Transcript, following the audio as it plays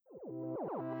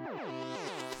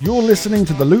You're listening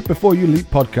to the Loot Before You Leap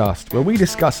podcast, where we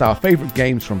discuss our favourite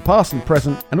games from past and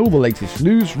present and all the latest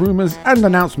news, rumours and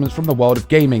announcements from the world of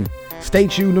gaming. Stay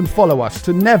tuned and follow us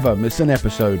to never miss an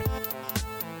episode.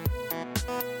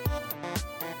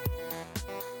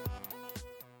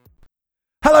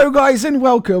 Hello guys and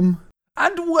welcome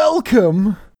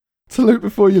to Loot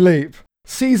Before You Leap,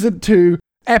 Season 2,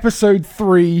 Episode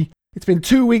 3. It's been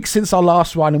 2 weeks since our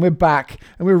last one and we're back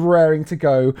and we're raring to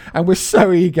go and we're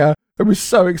so eager and we're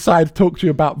so excited to talk to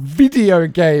you about video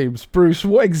games. Bruce,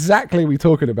 what exactly are we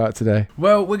talking about today?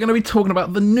 Well, we're going to be talking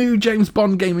about the new James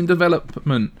Bond game in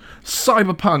development,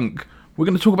 CyberPunk. We're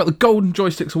going to talk about the Golden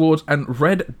Joystick Awards and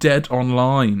Red Dead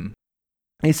Online.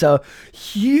 It's a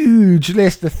huge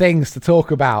list of things to talk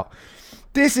about.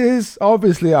 This is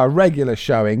obviously our regular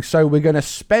showing, so we're going to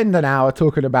spend an hour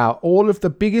talking about all of the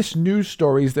biggest news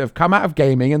stories that have come out of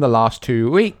gaming in the last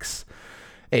 2 weeks.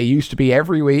 It used to be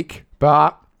every week,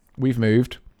 but we've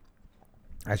moved.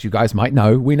 As you guys might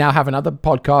know, we now have another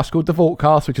podcast called The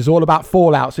Vaultcast, which is all about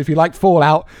Fallout. So if you like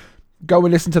Fallout, go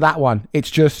and listen to that one. It's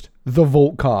just The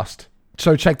Vaultcast.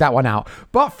 So check that one out.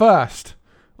 But first,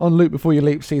 on Loot Before You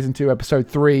Leap, Season 2, Episode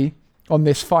 3, on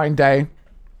this fine day,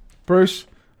 Bruce,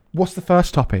 what's the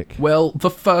first topic? Well,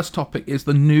 the first topic is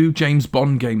the new James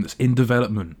Bond game that's in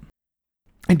development.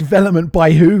 In development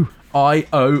by who?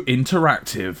 IO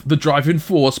Interactive, the driving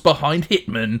force behind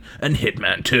Hitman and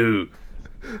Hitman 2.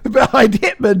 Behind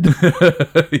Hitman?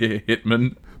 Yeah,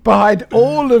 Hitman. Behind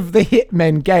all of the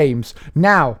Hitman games.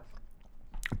 Now,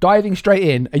 diving straight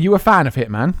in, are you a fan of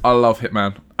Hitman? I love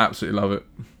Hitman. Absolutely love it.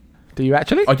 Do you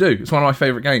actually? I do. It's one of my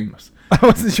favourite games. I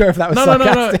wasn't sure if that was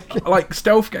sarcastic. No. Like,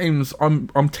 stealth games, I'm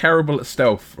terrible at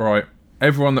stealth, right?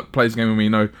 Everyone that plays a game with me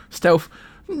know stealth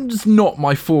is not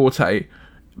my forte,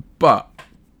 but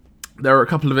there are a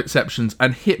couple of exceptions,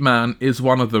 and Hitman is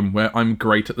one of them where I'm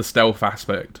great at the stealth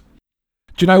aspect.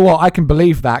 Do you know what? I can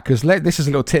believe that, because this is a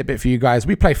little tidbit for you guys.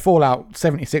 We play Fallout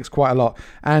 76 quite a lot,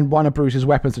 and one of Bruce's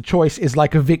weapons of choice is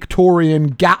like a Victorian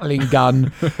Gatling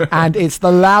gun, and it's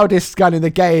the loudest gun in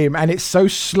the game, and it's so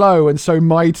slow and so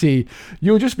mighty.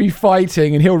 You'll just be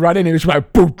fighting, and he'll run in, and it's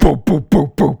like boom, boom, boom,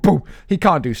 boom, boom, boom. He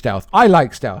can't do stealth. I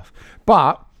like stealth,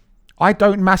 but I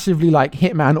don't massively like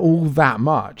Hitman all that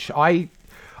much.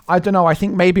 I don't know, I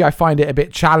think maybe I find it a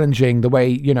bit challenging the way,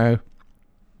 you know,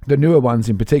 the newer ones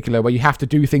in particular, where you have to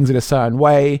do things in a certain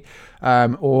way,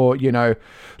 or, you know,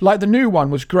 like the new one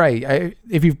was great.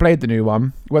 If you've played the new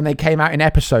one, when they came out in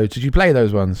episodes, did you play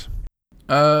those ones?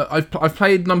 I've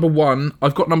played number 1.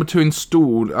 I've got number 2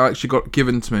 installed. I actually got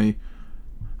given to me.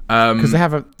 Because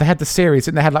they had the series,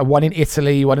 and they had like one in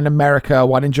Italy, one in America,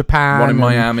 one in Japan, one in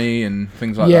Miami, and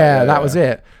things like that. Yeah, that was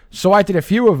it. So I did a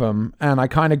few of them, and I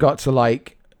kind of got to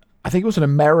like, I think it was the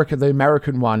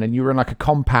American one, and you were in like a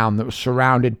compound that was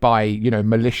surrounded by, you know,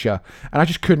 militia, and I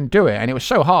just couldn't do it, and it was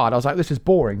so hard. I was like, this is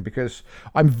boring, because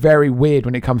I'm very weird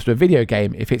when it comes to a video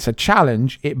game. If it's a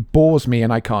challenge, it bores me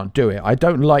and I can't do it. I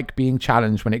don't like being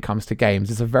challenged when it comes to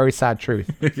games. It's a very sad truth.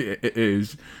 It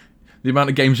is. The amount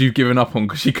of games you've given up on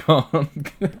because you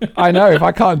can't. I know, if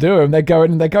I can't do them, they're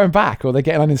going back, or they're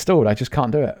getting uninstalled. I just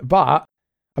can't do it. But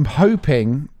I'm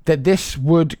hoping that this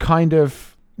would kind of,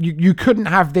 you couldn't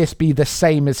have this be the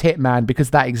same as Hitman,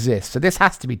 because that exists. So this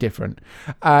has to be different.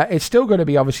 It's still going to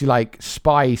be obviously like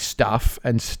spy stuff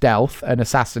and stealth and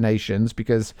assassinations,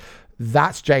 because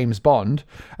that's James Bond.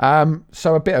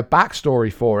 So a bit of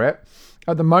backstory for it.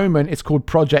 At the moment, it's called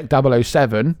Project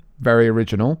 007, very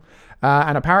original.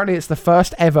 And apparently it's the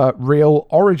first ever real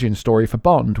origin story for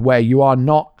Bond, where you are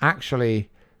not actually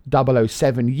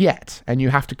 007 yet, and you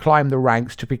have to climb the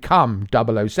ranks to become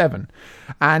 007.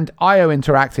 And IO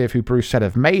Interactive, who Bruce said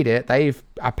have made it, they've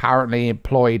apparently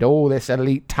employed all this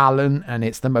elite talent, and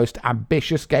it's the most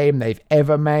ambitious game they've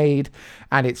ever made,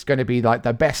 and it's going to be like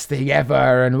the best thing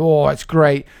ever, and it's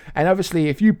great. And obviously,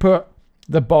 if you put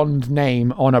the Bond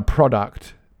name on a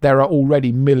product, there are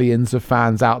already millions of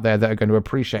fans out there that are going to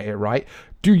appreciate it, right?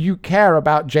 Do you care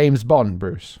about James Bond,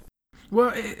 Bruce?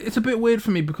 Well, it's a bit weird for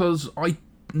me, because I'm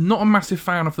not a massive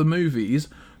fan of the movies,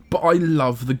 but I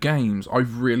love the games.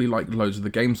 I've really liked loads of the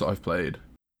games that I've played.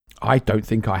 I don't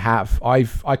think I have. I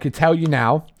could tell you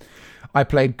now, I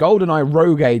played GoldenEye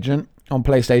Rogue Agent on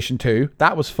PlayStation 2.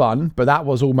 That was fun, but that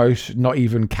was almost not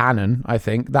even canon, I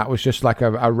think. That was just like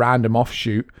a random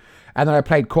offshoot. And then I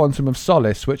played Quantum of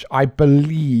Solace, which I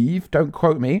believe, don't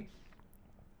quote me,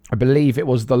 I believe it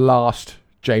was the last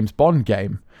James Bond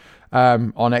game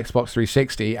on Xbox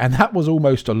 360. And that was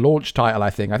almost a launch title, I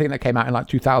think. I think that came out in like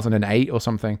 2008 or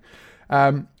something.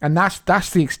 And that's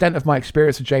the extent of my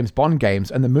experience of James Bond games.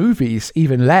 And the movies,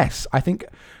 even less. I think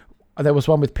there was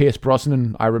one with Pierce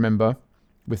Brosnan, I remember,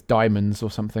 with diamonds or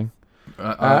something.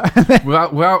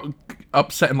 Without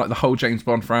upsetting like the whole James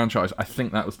Bond franchise, I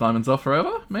think that was Diamonds Are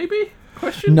Forever, maybe?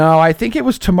 Question? No, I think it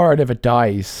was Tomorrow Never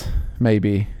Dies,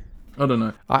 maybe. I don't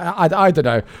know. I don't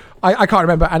know. I can't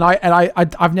remember. And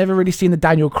I've never really seen the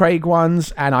Daniel Craig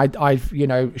ones, and I've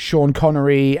Sean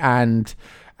Connery and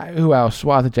who else?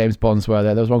 What other James Bonds were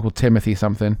there? There was one called Timothy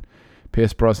something.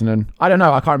 Pierce Brosnan. I don't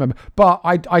know. I can't remember. But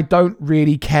I don't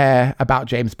really care about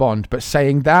James Bond. But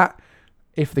saying that,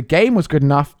 if the game was good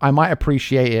enough, I might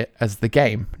appreciate it as the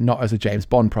game, not as a James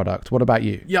Bond product. What about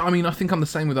you? Yeah, I mean, I think I'm the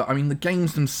same with that. I mean, the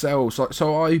games themselves,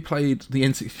 so I played the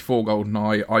N64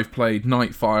 GoldenEye, I've played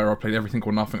Nightfire, I've played Everything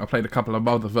or Nothing, I played a couple of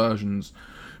other versions,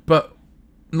 but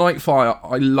Nightfire,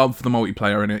 I love the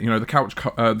multiplayer in it. The couch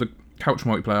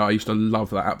multiplayer, I used to love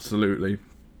that, absolutely.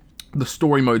 The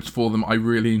story modes for them, I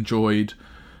really enjoyed.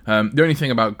 The only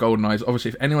thing about GoldenEye is, obviously,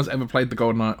 if anyone's ever played the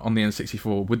GoldenEye on the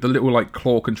N64 with the little like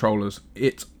claw controllers,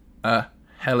 it's a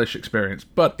hellish experience,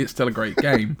 but it's still a great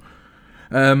game.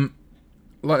 Can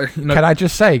I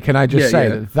just say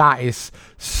that is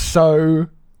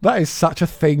such a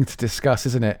thing to discuss,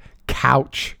 isn't it?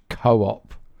 Couch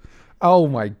co-op. Oh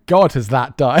my God, has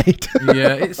that died?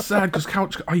 Yeah, it's sad because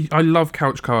I love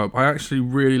couch co-op. I actually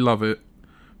really love it,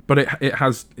 but it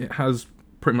has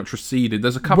pretty much receded.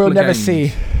 There's a couple of games.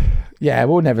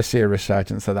 We'll never see a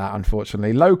resurgence of that,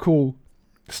 unfortunately. Local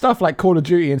stuff like Call of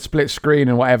Duty and split screen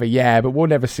and whatever, but we'll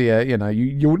never see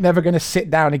you're never going to sit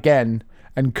down again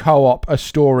and co-op a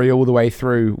story all the way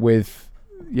through with,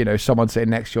 someone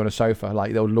sitting next to you on a sofa,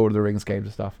 like the old Lord of the Rings games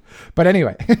and stuff. But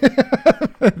anyway,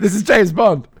 this is James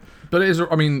Bond. But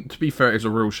to be fair, it's a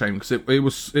real shame because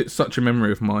it's such a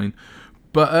memory of mine.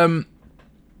 But, and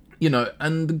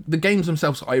the games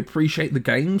themselves, I appreciate the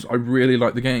games. I really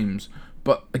like the games.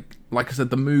 But, like I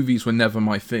said, the movies were never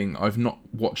my thing. I've not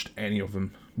watched any of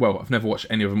them. Well, I've never watched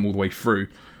any of them all the way through.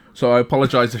 So I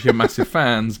apologise if you're massive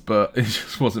fans, but it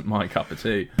just wasn't my cup of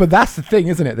tea. But that's the thing,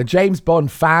 isn't it? The James Bond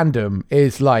fandom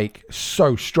is, like,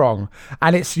 so strong.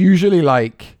 And it's usually,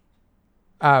 like,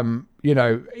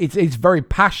 it's very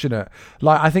passionate.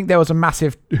 Like, I think there was a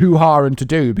massive hoo-ha and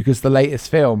to-do because the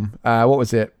latest film, what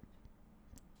was it?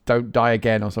 Don't Die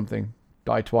Again or something.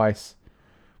 Die Twice.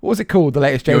 What was it called? The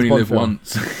latest James Bond film? You only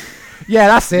live once. Yeah,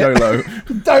 that's it. YOLO.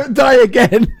 Don't die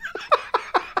again.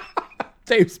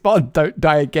 James Bond, don't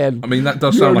die again. I mean, that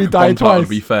does sound like a Bond title, to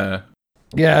be fair.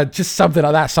 Yeah, just something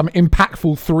like that. Some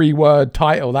impactful 3-word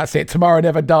title. That's it. Tomorrow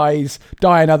Never Dies.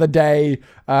 Die Another Day.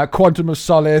 Quantum of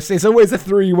Solace. It's always a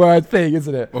 3-word thing,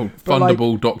 isn't it? Well,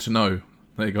 Thunderball, Doctor No.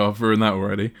 There you go. I've ruined that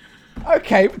already.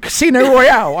 Okay, Casino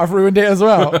Royale. I've ruined it as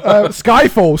well.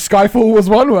 Skyfall. Skyfall was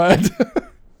 1 word.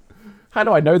 How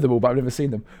do I know them all, but I've never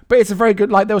seen them? But it's a very good,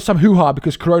 there was some hoo-ha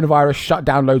because coronavirus shut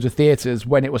down loads of theatres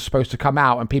when it was supposed to come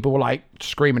out, and people were,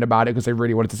 screaming about it because they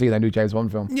really wanted to see their new James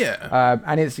Bond film. Yeah.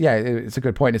 And it's a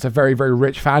good point. It's a very, very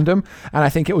rich fandom, and I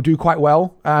think it will do quite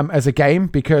well as a game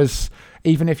because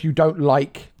even if you don't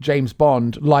like James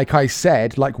Bond, like I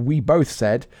said, like we both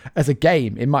said, as a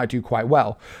game, it might do quite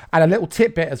well. And a little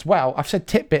tidbit as well. I've said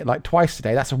tidbit twice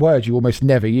today. That's a word you almost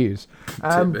never use.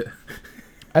 Tidbit.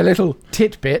 A little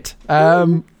titbit.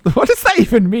 What does that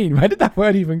even mean? Where did that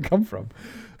word even come from?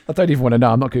 I don't even want to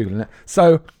know. I'm not Googling it.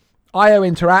 So, IO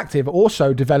Interactive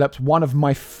also developed one of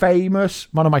my favorite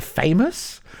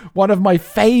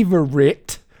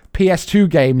PS2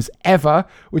 games ever,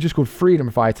 which is called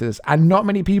Freedom Fighters. And not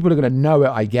many people are going to know it,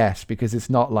 I guess, because it's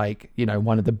not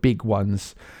one of the big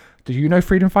ones. Do you know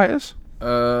Freedom Fighters?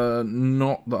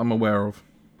 Not that I'm aware of.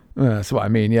 That's what I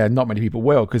mean. Yeah, not many people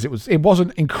will because it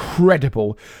wasn't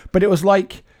incredible, but it was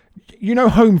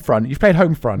Homefront. You've played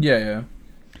Homefront. Yeah.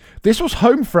 This was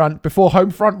Homefront before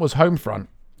Homefront was Homefront.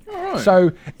 All right.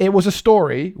 So it was a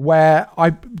story where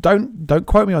don't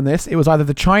quote me on this. It was either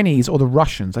the Chinese or the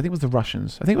Russians. I think it was the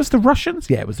Russians.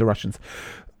 Yeah, it was the Russians.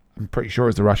 I'm pretty sure it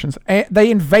was the Russians.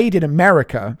 They invaded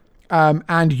America.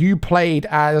 And you played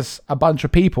as a bunch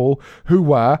of people who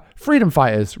were freedom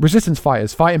fighters, resistance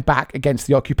fighters, fighting back against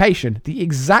the occupation. The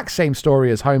exact same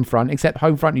story as Homefront, except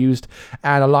Homefront used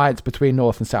an alliance between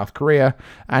North and South Korea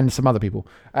and some other people.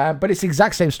 But it's the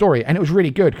exact same story, and it was really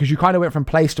good because you kind of went from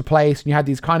place to place, and you had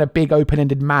these kind of big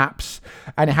open-ended maps,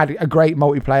 and it had a great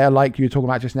multiplayer like you were talking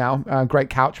about just now, great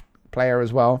couch player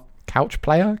as well. Couch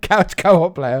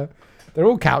co-op player. They're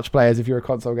all couch players if you're a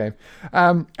console game.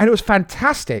 And it was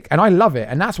fantastic, and I love it.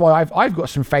 And that's why I've got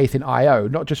some faith in IO,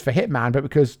 not just for Hitman, but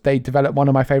because they developed one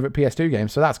of my favourite PS2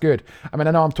 games, so that's good. I mean,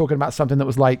 I know I'm talking about something that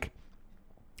was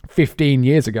 15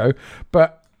 years ago,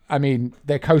 but I mean,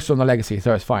 they're coasting on the legacy,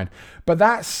 so it's fine. But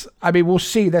we'll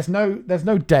see. There's no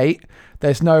date.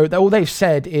 All they've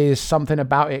said is something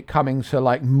about it coming to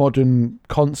like modern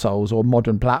consoles or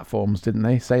modern platforms, didn't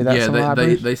they say that? Yeah,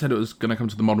 they said it was going to come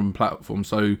to the modern platform,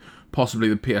 so possibly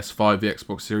the PS5, the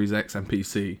Xbox Series X, and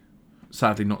PC.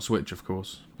 Sadly, not Switch, of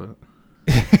course, but.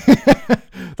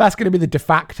 That's going to be the de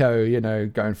facto,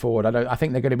 going forward. I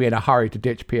think they're going to be in a hurry to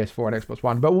ditch PS4 and Xbox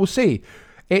One, but we'll see.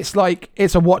 It's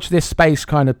a watch this space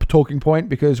kind of talking point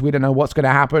because we don't know what's going to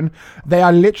happen. They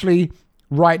are literally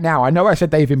right now. I know I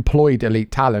said they've employed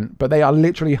elite talent, but they are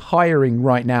literally hiring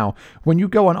right now. When you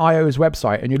go on IO's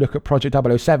website and you look at Project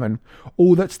 007,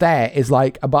 all that's there is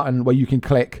like a button where you can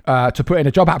click to put in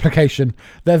a job application.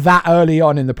 They're that early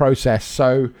on in the process.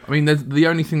 So I mean, the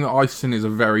only thing that I've seen is a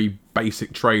very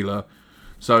basic trailer.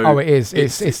 So it is.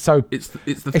 It's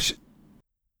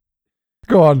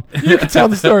Go on. You can tell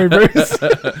the story, Bruce.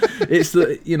 It's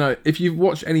if you've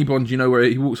watched any Bond, you know where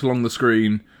he walks along the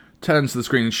screen, turns to the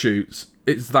screen and shoots.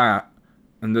 It's that,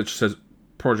 and it just says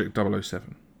Project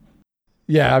 007.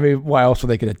 Yeah, I mean, what else are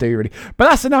they going to do, really? But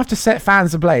that's enough to set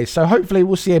fans ablaze. So hopefully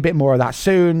we'll see a bit more of that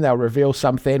soon. They'll reveal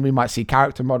something. We might see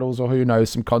character models or who knows,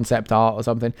 some concept art or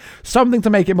something. Something to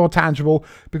make it more tangible,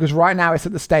 because right now it's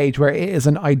at the stage where it is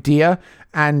an idea,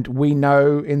 and we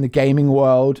know in the gaming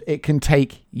world it can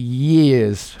take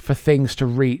years for things to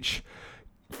reach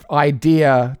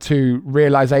idea to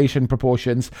realization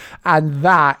proportions, and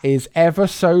that is ever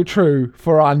so true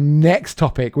for our next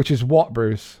topic, which is what,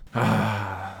 Bruce?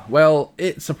 Well,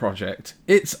 it's a project.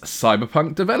 It's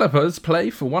CyberPunk developers play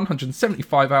for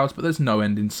 175 hours, but there's no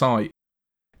end in sight.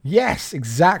 Yes,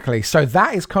 exactly. So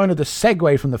that is kind of the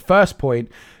segue from the first point,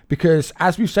 because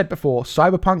as we've said before,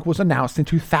 CyberPunk was announced in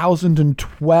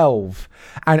 2012,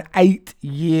 and 8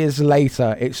 years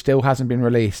later, it still hasn't been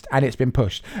released, and it's been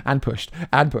pushed and pushed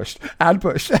and pushed and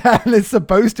pushed, and it's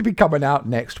supposed to be coming out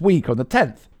next week on the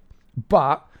 10th.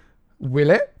 But will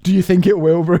it? Do you think it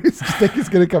will, Bruce? Do you think it's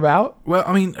going to come out? Well,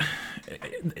 I mean,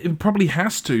 it probably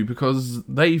has to, because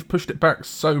they've pushed it back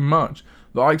so much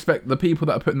that I expect the people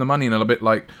that are putting the money in are a bit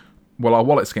like, well, our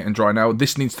wallet's getting dry now.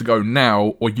 This needs to go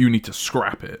now, or you need to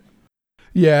scrap it.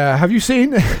 Yeah, have you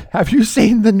seen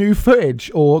the new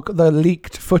footage or the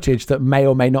leaked footage that may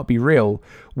or may not be real,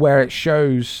 where it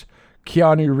shows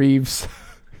Keanu Reeves?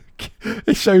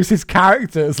 It shows his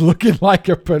characters looking like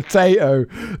a potato.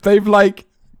 They've the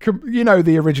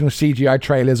original CGI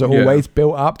trailers are always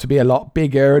built up to be a lot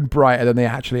bigger and brighter than they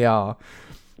actually are.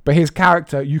 But his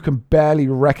character, you can barely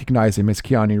recognize him as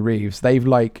Keanu Reeves. They've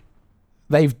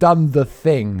done the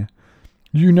thing.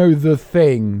 The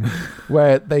thing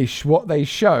where what they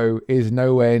show is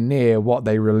nowhere near what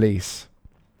they release.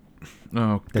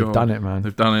 Oh, God. They've done it, man.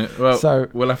 They've done it. Well, so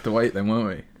we'll have to wait then, won't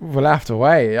we? We'll have to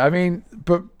wait. I mean,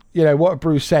 but what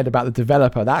Bruce said about the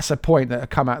developer, that's a point that's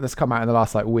come out in the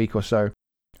last week or so.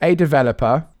 A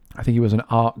developer, I think he was an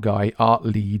art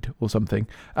lead or something,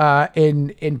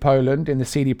 in Poland, in the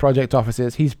CD Projekt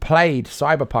offices. He's played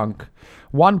CyberPunk,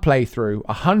 one playthrough,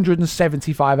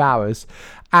 175 hours,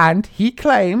 and he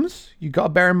claims, you got to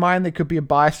bear in mind there could be a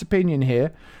biased opinion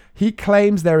here, he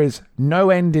claims there is no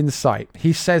end in sight.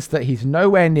 He says that he's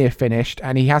nowhere near finished,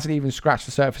 and he hasn't even scratched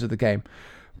the surface of the game.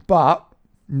 But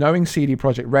knowing CD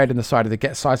Projekt Red and the size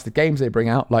of the games they bring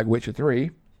out, like Witcher 3,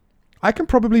 I can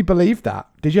probably believe that.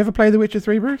 Did you ever play The Witcher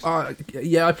 3, Bruce?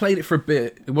 Yeah, I played it for a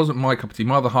bit. It wasn't my cup of tea.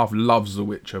 My other half loves The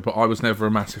Witcher, but I was never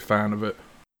a massive fan of it.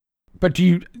 But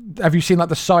have you seen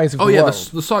the size of the world? Oh yeah,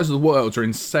 the size of the worlds are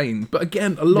insane. But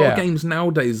again, a lot of games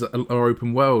nowadays that are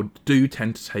open world do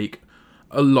tend to take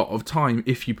a lot of time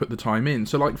if you put the time in.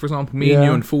 So for example, me and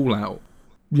you and Fallout.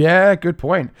 Yeah, good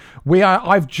point.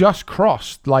 I've just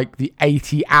crossed the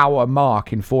 80-hour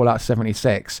mark in Fallout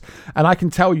 76, and I can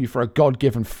tell you for a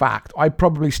God-given fact, I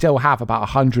probably still have about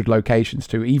 100 locations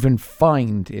to even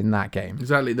find in that game.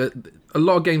 Exactly. A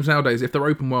lot of games nowadays, if they're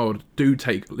open world, do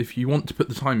take, if you want to put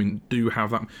the time in, do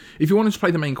have that. If you want to just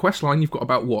play the main quest line, you've got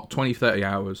about 20, 30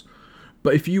 hours.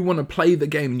 But if you want to play the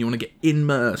game and you want to get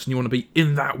immersed and you want to be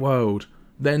in that world,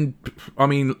 then, I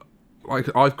mean,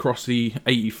 I've crossed the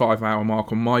 85-hour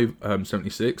mark on my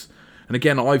 76, and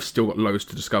again, I've still got loads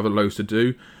to discover, loads to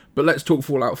do. But let's talk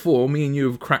Fallout 4. Me and you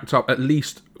have cracked up at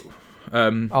least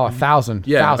 1,000.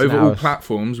 Yeah, 1,000 over hours. all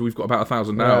platforms, we've got about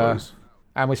 1,000 hours,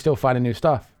 and we're still finding new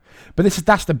stuff. But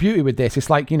that's the beauty with this. It's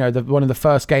one of the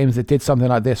first games that did something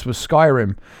like this was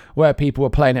Skyrim, where people were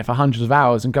playing it for hundreds of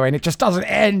hours and going, it just doesn't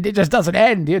end,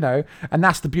 and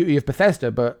that's the beauty of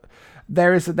Bethesda. But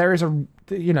there is a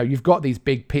you've got these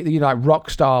big people, like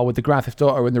Rockstar with the Grand Theft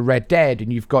Auto and the Red Dead,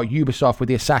 and you've got Ubisoft with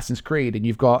the Assassin's Creed, and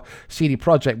you've got CD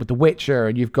Projekt with The Witcher,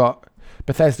 and you've got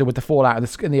Bethesda with the Fallout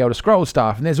and the Elder Scrolls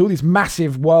stuff. And there's all these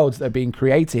massive worlds that are being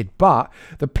created. But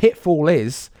the pitfall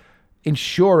is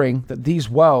ensuring that these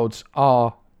worlds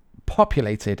are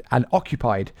populated and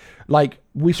occupied. Like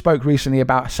we spoke recently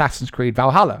about Assassin's Creed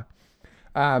Valhalla.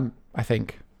 I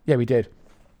think. Yeah, we did.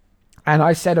 And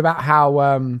I said about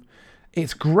how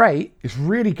it's great, it's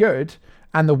really good,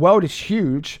 and the world is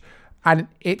huge, and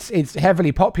it's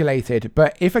heavily populated.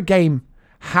 But if a game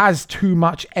has too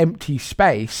much empty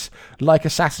space, like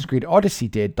Assassin's Creed Odyssey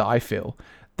did, that I feel,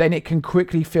 then it can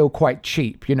quickly feel quite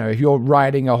cheap. You know, if you're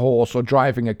riding a horse or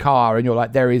driving a car and you're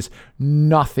like, there is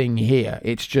nothing here.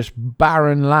 It's just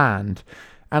barren land.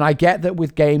 And I get that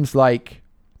with games like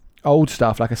old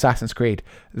stuff like Assassin's Creed,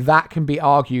 that can be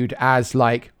argued as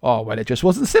like, oh, well, it just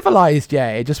wasn't civilized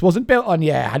yet. It just wasn't built on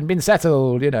yet. It hadn't been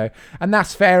settled, you know. And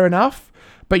that's fair enough.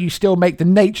 But you still make the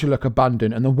nature look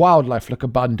abundant and the wildlife look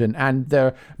abundant and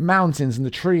the mountains and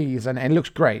the trees, and it looks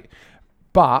great.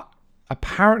 But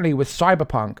apparently with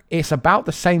CyberPunk, it's about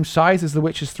the same size as the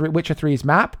Witcher 3's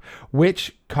map,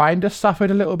 which kind of suffered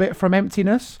a little bit from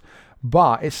emptiness,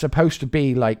 but it's supposed to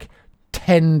be like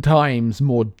 10 times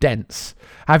more dense.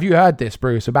 Have you heard this,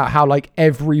 Bruce, about how like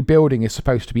every building is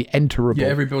supposed to be enterable? Yeah,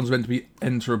 every building's meant to be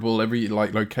enterable. Every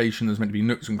like location is meant to be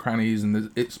nooks and crannies, and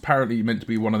it's apparently meant to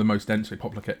be one of the most densely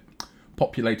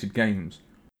populated games.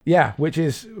 Yeah, which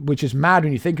is mad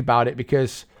when you think about it,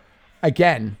 because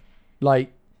again,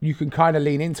 like you can kind of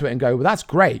lean into it and go, well, that's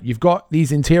great. You've got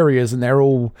these interiors and they're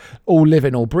all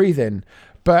living, all breathing.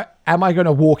 But am I going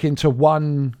to walk into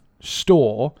one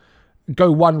store,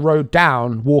 go one road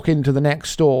down, walk into the next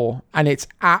store, and it's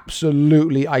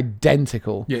absolutely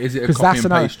identical? Yeah, is it a copy and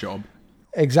paste job?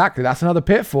 Exactly, that's another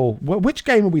pitfall. Which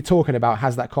game are we talking about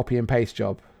has that copy and paste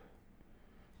job?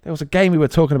 There was a game we were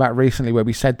talking about recently where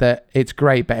we said that it's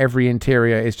great, but every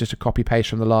interior is just a copy paste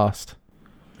from the last.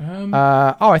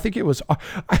 I think it was.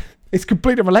 It's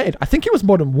completely related. I think it was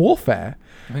Modern Warfare.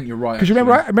 I think you're right. Because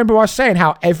remember I was saying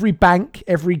how every bank,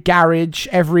 every garage,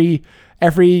 every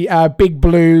big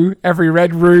blue, every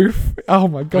red roof. Oh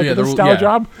my god, the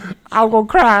nostalgia! I'm gonna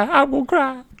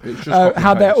cry. It's just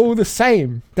how they're all the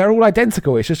same. They're all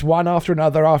identical. It's just one after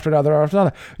another, after another, after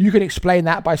another. You can explain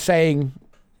that by saying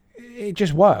it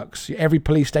just works. Every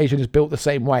police station is built the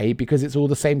same way because it's all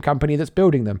the same company that's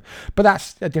building them. But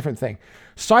that's a different thing.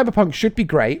 Cyberpunk should be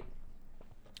great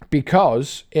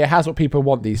because it has what people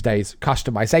want these days.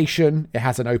 Customization. It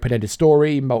has an open-ended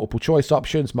story, multiple choice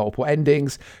options, multiple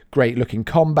endings, great looking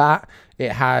combat.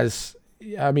 It has,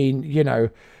 I mean, you know,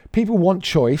 people want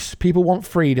choice, people want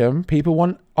freedom, people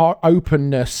want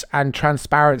openness and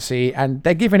transparency, and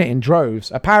they're giving it in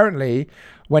droves. Apparently,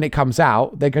 when it comes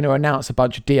out, they're going to announce a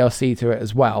bunch of DLC to it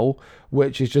as well,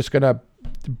 which is just going to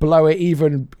blow it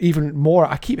even more.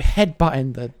 I keep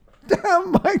headbutting the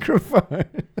damn microphone.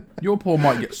 Your poor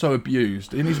mic gets so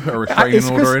abused. He needs to put a restraining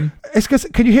order in. It's because,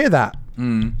 can you hear that?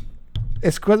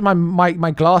 It's because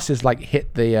my glasses like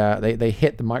hit the they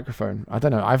hit the microphone. I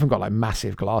don't know. I haven't got like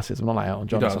massive glasses. I'm not like Elton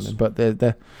John or something, but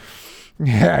they're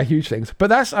yeah, huge things.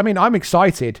 But I'm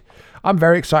excited. I'm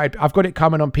very excited. I've got it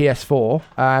coming on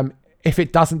PS4. If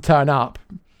it doesn't turn up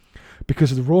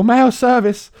because of the Raw Mail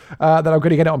service, then I'm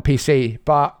going to get it on PC.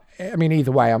 But I mean,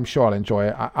 either way, I'm sure I'll enjoy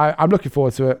it. I'm looking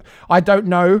forward to it. I don't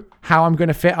know how I'm going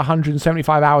to fit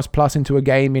 175 hours plus into a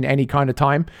game in any kind of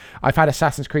time. I've had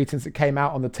Assassin's Creed since it came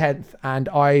out on the 10th, and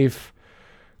I've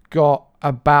got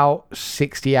about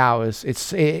 60 hours.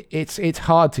 It's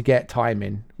hard to get time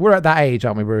in. We're at that age,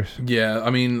 aren't we, Bruce? Yeah,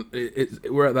 I mean,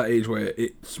 we're at that age where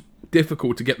it's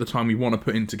difficult to get the time we want to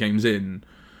put into games in,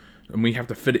 and we have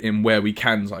to fit it in where we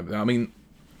can. Like, I mean,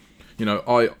 you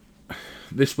know,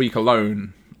 this week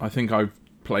alone, I think I've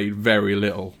played very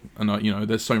little, and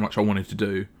there's so much I wanted to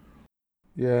do.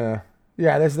 Yeah.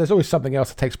 There's always something else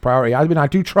that takes priority. I mean, I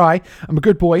do try. I'm a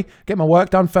good boy. Get my work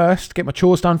done first. Get my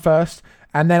chores done first,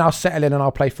 and then I'll settle in and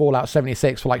I'll play Fallout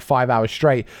 76 for like 5 hours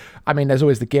straight. I mean, there's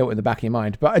always the guilt in the back of your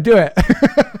mind, but I do it.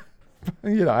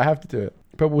 I have to do it.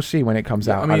 But we'll see when it comes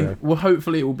out. I mean, well,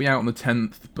 hopefully it will be out on the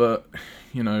 10th, but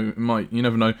it might. You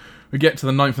never know. We get to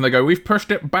the 9th and they go, we've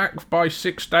pushed it back by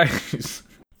 6 days.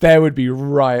 There would be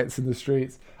riots in the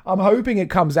streets. I'm hoping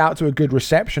it comes out to a good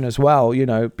reception as well,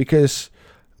 because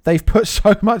they've put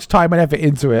so much time and effort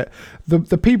into it.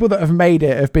 The people that have made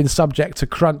it have been subject to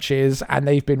crunches and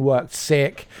they've been worked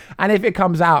sick. And if it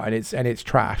comes out and it's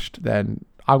trashed, then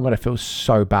I'm going to feel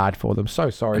so bad for them. So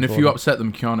sorry. And if you upset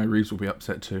them, Keanu Reeves will be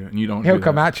upset too. And you don't. He'll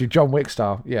come at you, John Wick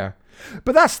style. Yeah.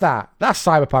 But that's that. That's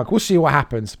Cyberpunk. We'll see what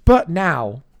happens. But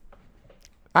now,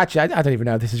 Actually, I don't even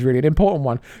know if this is really an important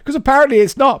one, because apparently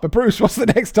it's not. But Bruce, what's the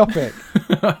next topic?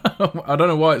 I don't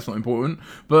know why it's not important,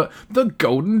 but the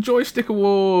Golden Joystick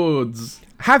Awards.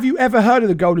 Have you ever heard of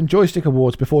the Golden Joystick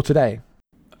Awards before today?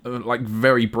 Like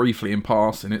very briefly in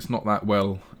passing. It's not that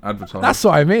well advertised. That's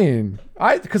what I mean.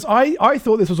 Because I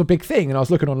thought this was a big thing, and I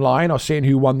was looking online, I was seeing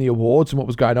who won the awards and what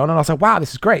was going on, and I was like, wow,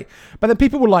 this is great. But then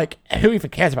people were like, who even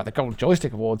cares about the Golden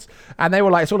Joystick Awards? And they were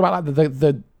like, it's all about like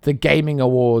the gaming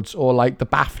awards or like the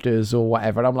BAFTAs or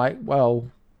whatever. And I'm like,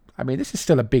 well, I mean, this is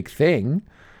still a big thing,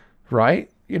 right?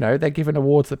 You know, they're giving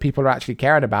awards that people are actually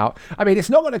caring about. I mean, it's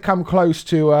not going to come close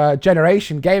to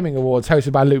Generation Gaming Awards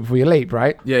hosted by Loop Before You Leap,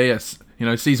 right? Yeah, yes. You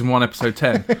know, season 1, episode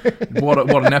 10. What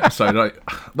an episode. Like,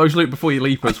 those Loop Before You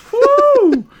Leapers,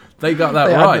 woo! They got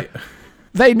that right.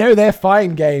 They know they're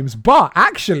fine games. But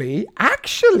actually,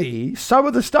 some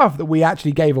of the stuff that we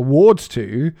actually gave awards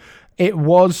to, it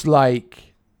was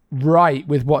like right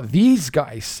with what these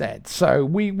guys said. So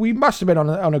we must have been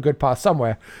on a good path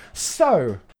somewhere.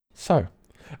 So,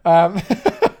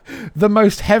 the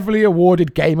most heavily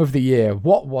awarded game of the year.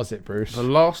 What was it, Bruce? The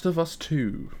Last of Us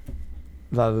 2.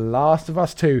 The Last of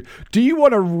Us 2. Do you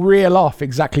want to reel off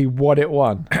exactly what it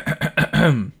won?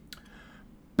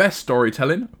 Best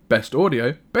storytelling, best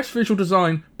audio, best visual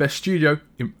design, best studio,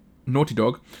 Naughty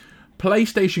Dog,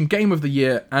 PlayStation Game of the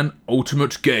Year, and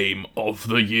Ultimate Game of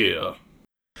the Year.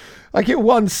 Like, it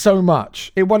won so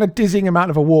much. It won a dizzying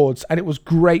amount of awards, and it was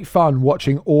great fun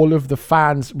watching all of the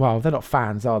fans. Well, they're not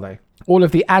fans, are they? All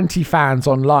of the anti-fans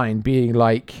online being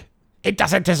like, it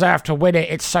doesn't deserve to win it.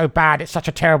 It's so bad. It's such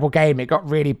a terrible game. It got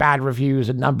really bad reviews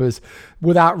and numbers,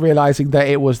 without realizing that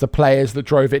it was the players that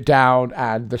drove it down,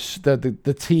 and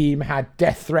the team had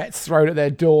death threats thrown at their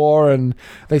door, and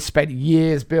they spent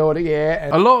years building it.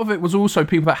 And a lot of it was also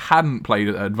people that hadn't played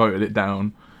it that had voted it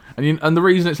down. And the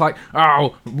reason it's like,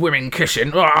 oh, women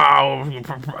kissing, oh.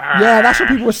 Yeah, that's what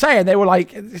people were saying. They were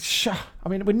like, I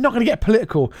mean, we're not going to get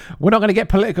political. We're not going to get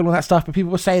political on that stuff. But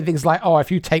people were saying things like, oh, if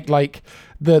you take like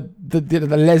the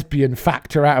lesbian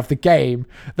factor out of the game,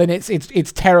 then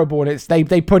it's terrible, and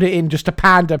they put it in just to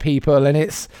pander people, and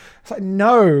it's like,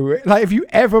 no. Like, if you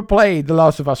ever played The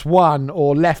Last of Us 1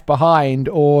 or Left Behind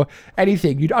or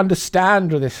anything, you'd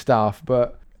understand all this stuff.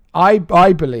 But I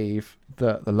believe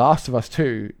that The Last of Us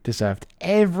 2 deserved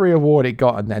every award it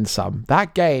got and then some.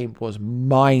 That game was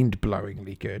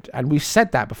mind-blowingly good. And we've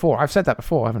said that before. I've said that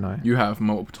before, haven't I? You have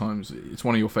multiple times. It's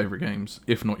one of your favourite games,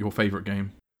 if not your favourite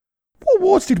game. What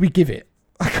awards did we give it?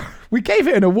 We gave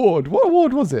it an award. What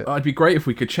award was it? It'd be great if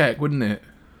we could check, wouldn't it?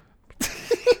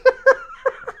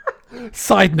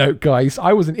 Side note, guys,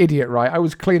 I was an idiot, right? I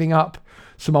was cleaning up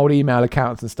some old email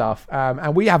accounts and stuff,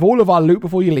 and we have all of our Loop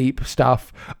Before You Leap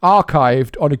stuff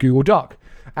archived on a Google Doc,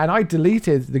 and I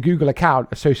deleted the Google account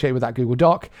associated with that Google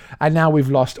Doc, and now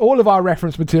we've lost all of our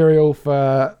reference material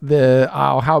for the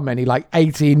how many, like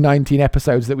 18, 19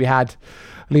 episodes that we had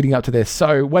leading up to this.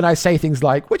 So when I say things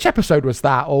like, which episode was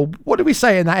that, or what did we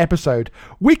say in that episode,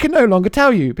 we can no longer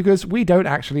tell you because we don't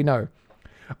actually know.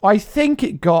 I think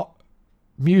it got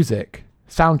music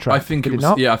soundtrack. I think it was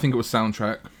not. Yeah, I think it was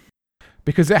soundtrack.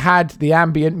 Because it had the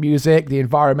ambient music, the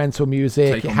environmental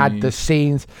music, it had the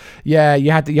scenes. Yeah,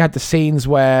 you had the scenes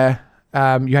where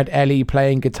you had Ellie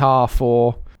playing guitar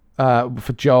for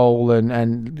Joel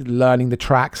and learning the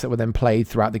tracks that were then played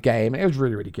throughout the game. It was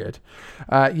really, really good.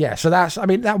 So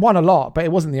that won a lot, but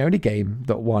it wasn't the only game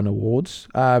that won awards.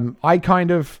 I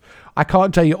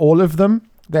can't tell you all of them.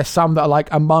 There's some that are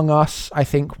like Among Us, I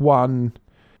think won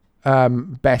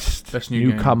best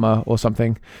newcomer or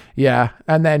something,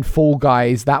 and then Fall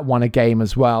Guys, that won a game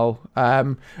as well,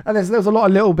 and there's a lot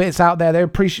of little bits out there.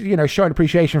 They're showing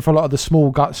appreciation for a lot of the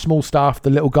small stuff,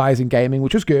 the little guys in gaming,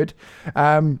 which was good.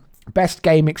 Best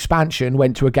game expansion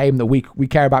went to a game that we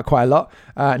care about quite a lot,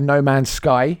 No Man's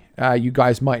Sky. You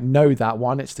guys might know that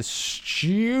one. It's the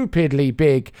stupidly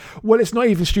big, well, it's not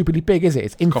even stupidly big, is it?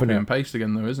 It's infinite. Copy and paste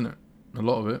again though, isn't it? A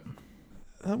lot of it.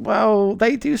 Well,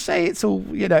 they do say it's all,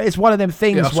 it's one of them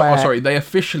things where... sorry, they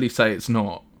officially say it's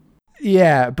not.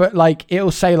 Yeah, but like, it'll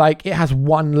say like it has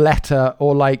one letter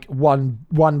or like one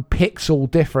pixel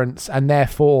difference, and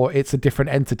therefore it's a different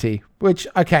entity. Which,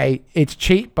 okay, it's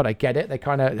cheap, but I get it. They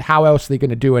kind of, how else are they going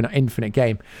to do an infinite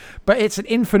game? But it's an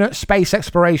infinite space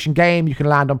exploration game. You can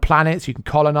land on planets, you can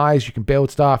colonize, you can build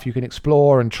stuff, you can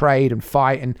explore and trade and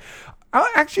fight. And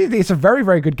actually, it's a very,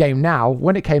 very good game now.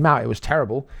 When it came out, it was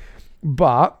terrible.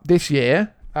 But this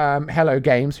year, Hello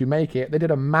Games, who make it, they did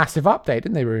a massive update,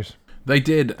 didn't they, Bruce? They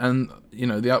did, and the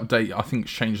update I think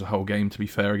changed the whole game. To be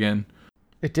fair, again,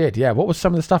 it did. Yeah, what was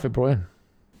some of the stuff it brought in?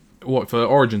 What for the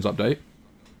Origins update?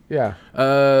 Yeah.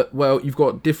 Well, you've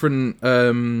got different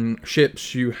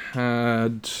ships. You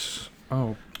had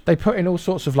They put in all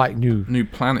sorts of like new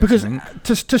planets. because I think.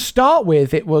 to start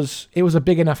with, it was a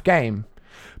big enough game,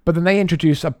 but then they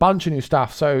introduced a bunch of new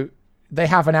stuff. So they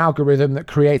have an algorithm that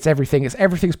creates everything.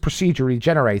 Everything's procedurally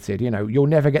generated. You know, you'll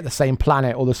never get the same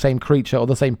planet or the same creature or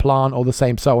the same plant or the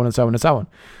same so on and so on and so on.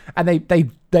 And they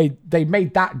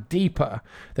made that deeper.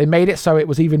 They made it so it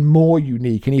was even more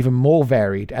unique and even more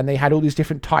varied. And they had all these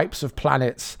different types of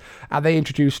planets. And they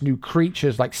introduced new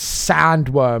creatures like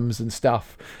sandworms and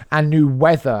stuff, and new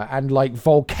weather and like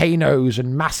volcanoes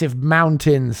and massive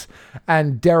mountains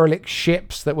and derelict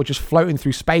ships that were just floating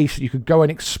through space that you could go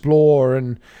and explore,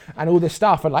 and all this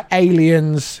stuff, and like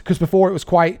aliens, because before it was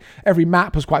every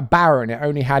map was quite barren. It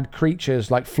only had creatures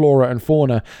like flora and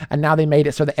fauna, and now they made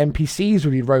it so that NPCs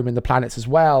would be roaming the planets as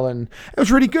well, and it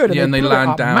was really good. And they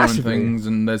land down massively. and things,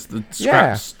 and there's the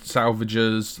scraps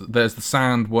salvagers, there's the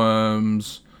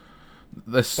sandworms.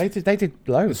 They did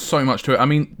loads. So much to it. I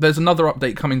mean, there's another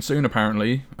update coming soon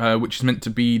apparently, which is meant to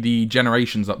be the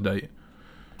Generations update.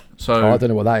 So I don't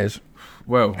know what that is.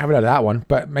 Well, I haven't heard of that one,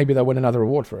 but maybe they'll win another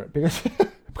award for it because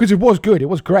because it was good, it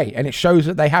was great, and it shows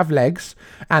that they have legs,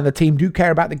 and the team do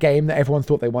care about the game that everyone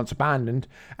thought they once abandoned,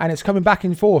 and it's coming back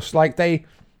in force. Like they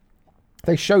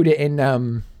showed it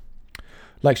in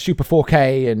like Super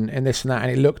 4K and this and that,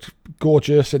 and it looked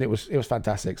gorgeous, and it was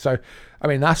fantastic. So I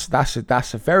mean that's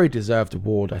a very deserved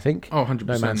award, I think. Oh, 100%.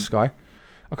 No Man's Sky,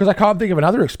 because I can't think of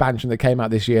another expansion that came out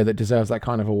this year that deserves that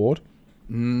kind of award.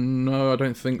 No, I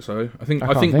don't think so. I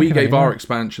think we gave our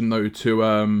expansion though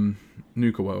to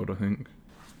Nuka World, I think.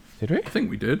 Did we? I think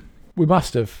we did. We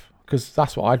must have, because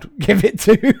that's what I'd give it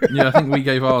to. Yeah, I think we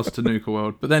gave ours to Nuka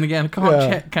World. But then again, I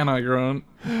can't check, can I, Grant?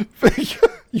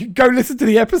 You go listen to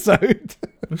the episode.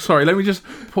 Sorry, let me just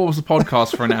pause the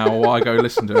podcast for an hour while I go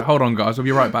listen to it. Hold on, guys. I'll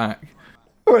be right back.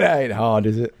 Well, that ain't hard,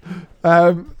 is it?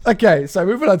 Okay, so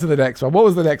moving on to the next one. What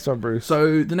was the next one, Bruce?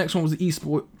 So the next one was the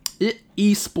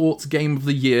esports game of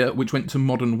the year, which went to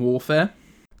Modern Warfare.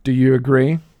 Do you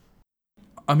agree?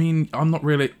 I mean, I'm not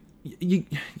really...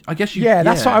 I guess you... Yeah,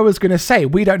 that's what I was going to say.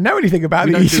 We don't know anything about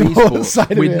the esports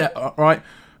side of it. Right.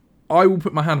 I will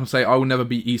put my hand up and say I will never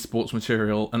be esports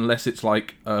material unless it's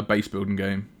like a base building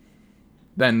game.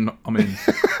 Then I'm in.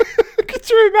 Could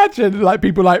you imagine like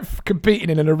people like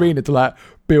competing in an arena to like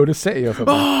build a city or something?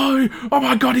 Oh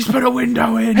my God, he's put a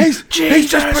window in. He's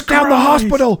just put down the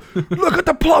hospital. Look at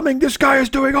the plumbing this guy is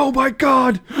doing. Oh my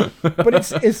God. But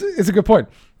it's a good point.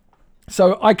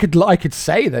 So I could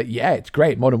say that, yeah, it's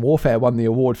great. Modern Warfare won the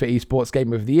award for esports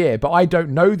game of the year, but I don't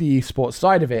know the esports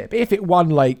side of it. But if it won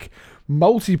like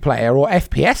multiplayer or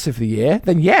FPS of the year,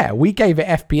 then yeah, we gave it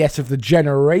FPS of the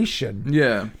generation.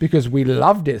 Yeah. Because we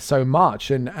loved it so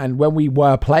much. And when we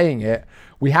were playing it,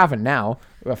 we haven't now,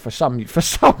 for some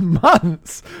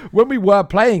months. When we were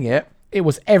playing it, it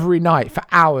was every night for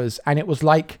hours, and it was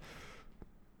like,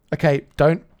 okay,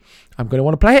 I'm going to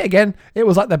want to play it again. It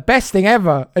was like the best thing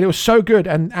ever. And it was so good.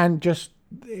 And just,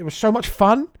 it was so much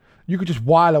fun. You could just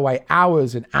while away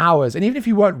hours and hours. And even if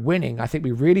you weren't winning, I think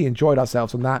we really enjoyed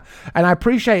ourselves on that. And I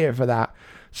appreciate it for that.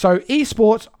 So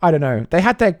esports, I don't know. They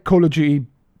had their Call of Duty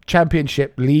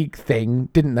Championship League thing,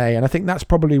 didn't they? And I think that's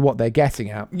probably what they're getting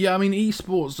at. Yeah, I mean,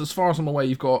 esports, as far as I'm aware,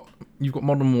 you've got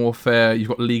Modern Warfare, you've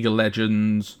got League of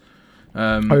Legends.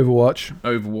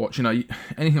 Overwatch, you know,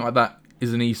 anything like that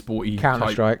is an esport-y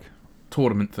Counter-Strike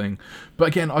tournament thing. But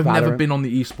again, I've Valorant. never been on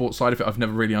the esports side of it. I've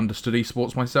never really understood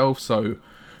esports myself, so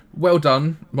well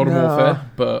done, Modern Warfare,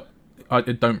 but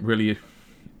it don't really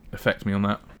affect me on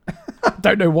that. I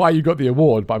don't know why you got the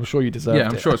award, but I'm sure you deserved it. Yeah,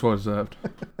 I'm sure it's well deserved.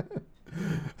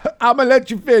 I'm going to let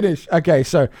you finish. Okay,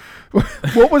 so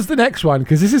what was the next one?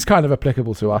 Because this is kind of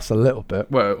applicable to us a little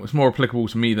bit. Well, it's more applicable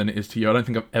to me than it is to you. I don't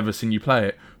think I've ever seen you play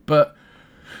it. But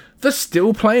the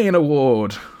Still Playing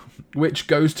Award, which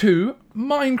goes to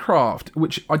Minecraft,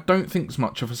 which I don't think is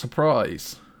much of a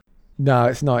surprise. No,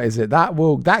 it's not, is it?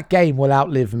 That game will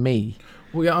outlive me.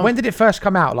 Well, yeah, when did it first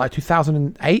come out? Like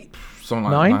 2008? Something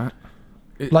like 9?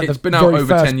 That. It's been out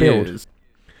over 10 years.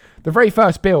 The very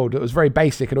first build, it was very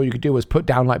basic, and all you could do was put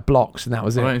down like blocks, and that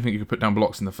was it. I don't think you could put down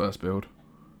blocks in the first build.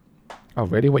 Oh,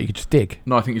 really? What, you could just dig?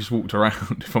 No, I think you just walked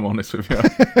around, if I'm honest with you.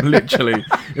 Literally.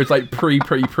 It was like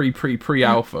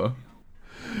pre-alpha.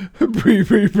 pre.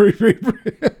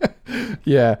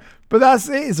 Yeah. But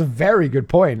it's a very good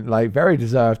point, like very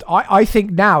deserved. I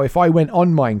think now if I went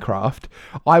on Minecraft,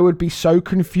 I would be so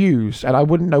confused and I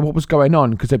wouldn't know what was going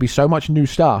on because there'd be so much new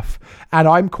stuff. And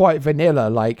I'm quite vanilla.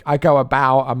 Like I go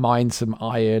about, I mine some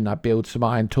iron, I build some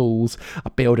iron tools, I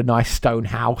build a nice stone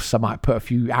house, I might put a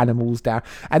few animals down.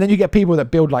 And then you get people that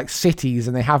build like cities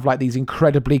and they have like these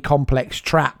incredibly complex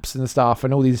traps and stuff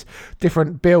and all these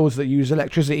different builds that use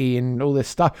electricity and all this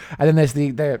stuff. And then there's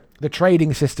the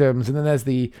trading systems, and then there's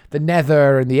the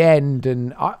nether and the end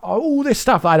and all this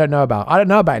stuff that I don't know about. I don't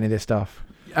know about any of this stuff.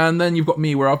 And then you've got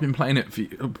me, where I've been playing it for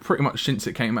pretty much since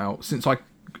it came out. Since I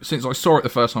saw it the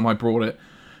first time I brought it,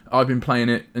 I've been playing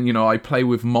it, and I play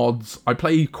with mods. I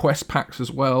play quest packs as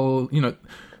well.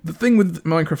 The thing with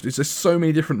Minecraft is there's so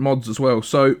many different mods as well.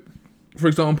 So, for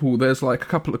example, there's like a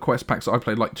couple of quest packs that I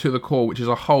played, like To The Core, which is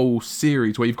a whole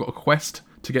series where you've got a quest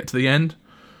to get to the end.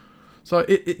 So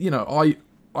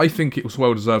I think it was a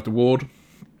well-deserved award.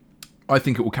 I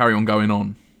think it will carry on going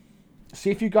on.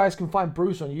 See if you guys can find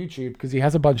Bruce on YouTube, because he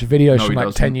has a bunch of videos from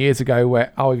like 10 years ago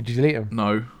where... Oh, did you delete them?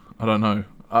 No, I don't know.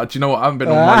 Do you know what? I haven't been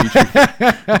on my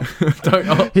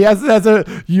YouTube. He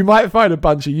has you might find a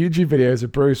bunch of YouTube videos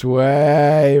of Bruce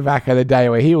way back in the day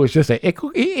where he was just a ickle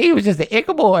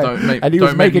boy. Don't make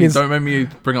me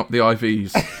bring up the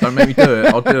IVs. Don't make me do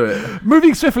it. I'll do it.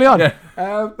 Moving swiftly on. Yeah.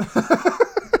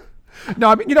 No,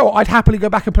 I mean, I'd happily go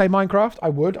back and play Minecraft. I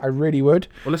would. I really would.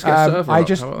 Well, let's get a server up.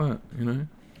 How about that?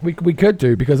 We could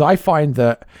do, because I find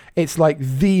that it's like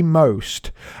the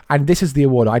most, and this is the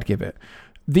award I'd give it,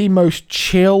 the most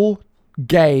chill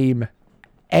game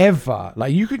ever.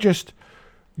 Like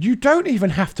you don't even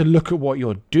have to look at what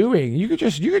you're doing. You could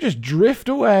just drift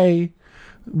away.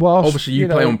 Whilst, obviously you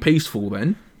play on peaceful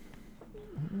then.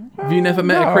 Have you never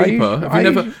met a creeper?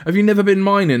 Have you never been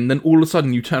mining? Then all of a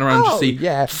sudden you turn around and just see.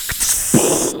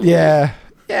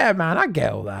 Yeah, man, I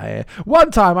get all that. Yeah. One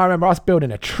time I remember I was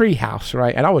building a tree house,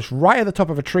 right? And I was right at the top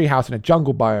of a tree house in a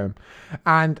jungle biome.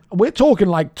 And we're talking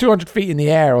like 200 feet in the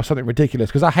air or something ridiculous,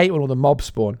 because I hate when all the mobs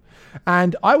spawn.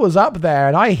 And I was up there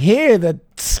and I hear and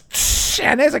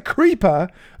there's a creeper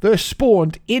that has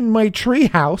spawned in my tree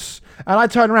house. And I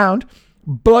turn around,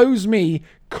 blows me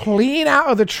clean out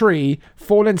of the tree,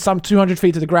 falling some 200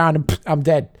 feet to the ground, and I'm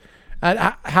dead.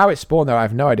 And how it spawned, though, I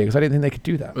have no idea, because I didn't think they could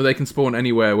do that. Well, they can spawn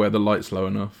anywhere where the light's low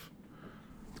enough.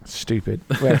 Stupid.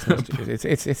 Well, it's not stupid.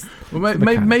 It's well,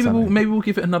 maybe we'll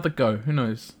give it another go. Who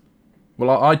knows? Well,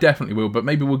 I definitely will, but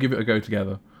maybe we'll give it a go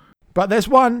together. But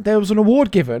there was an award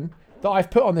given that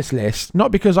I've put on this list,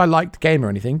 not because I liked the game or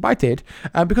anything, but I did,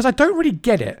 because I don't really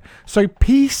get it. So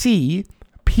PC,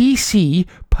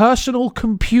 personal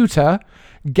computer,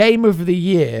 game of the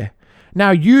year.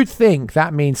 Now, you'd think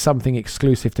that means something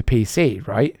exclusive to PC,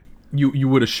 right? You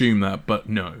would assume that, but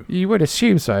no. You would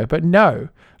assume so, but no.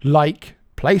 Like,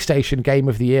 PlayStation Game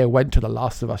of the Year went to The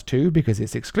Last of Us 2 because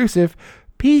it's exclusive.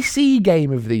 PC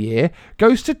Game of the Year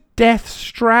goes to Death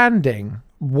Stranding.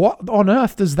 What on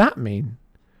earth does that mean?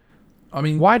 I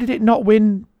mean... Why did it not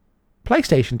win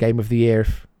PlayStation Game of the Year?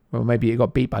 Well, maybe it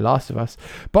got beat by Last of Us.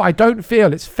 But I don't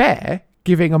feel it's fair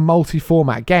giving a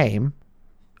multi-format game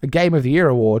a Game of the Year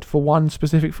award for one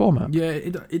specific format. Yeah,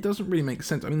 it doesn't really make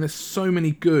sense. I mean, there's so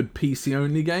many good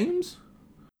PC-only games.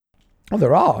 Oh,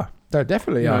 there are. There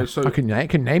definitely are. So I can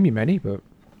name you many, but...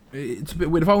 It's a bit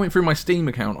weird. If I went through my Steam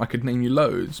account, I could name you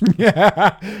loads.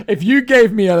 Yeah. If you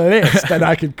gave me a list, then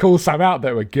I could call some out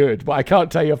that were good, but I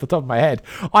can't tell you off the top of my head.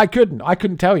 I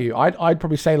couldn't tell you. I'd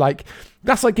probably say, like,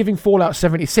 that's like giving Fallout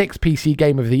 76 PC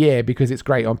Game of the Year because it's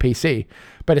great on PC,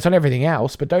 but it's on everything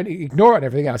else. But don't ignore it on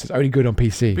everything else. It's only good on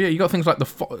PC. But yeah, you got things like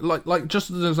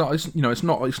just as it's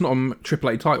not a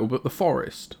AAA title, but The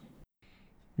Forest.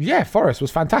 Yeah, Forest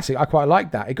was fantastic. I quite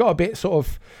liked that. It got a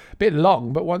bit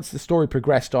long, but once the story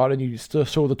progressed on and you still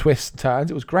saw the twists and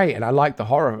turns, it was great. And I liked the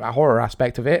horror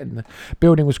aspect of it, and the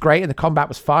building was great, and the combat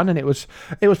was fun, and it was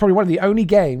probably one of the only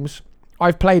games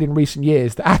I've played in recent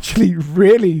years that actually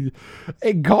really,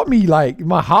 it got me, like,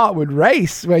 my heart would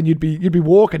race when you'd be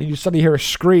walking and you suddenly hear a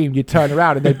scream, you'd turn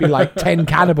around and there'd be like 10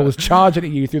 cannibals charging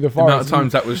at you through the forest. The amount of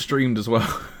times that was streamed as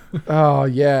well. Oh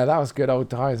yeah, that was good old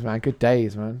times, man. Good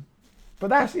days, man.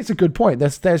 But it's a good point.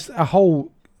 There's a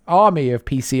whole army of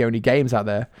PC only games out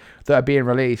there that are being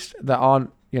released that aren't,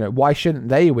 why shouldn't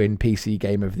they win PC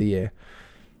Game of the Year?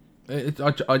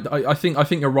 I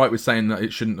think you're right with saying that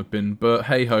it shouldn't have been, but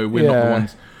hey ho, we're not the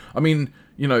ones. I mean,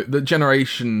 the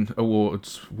Generation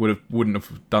Awards wouldn't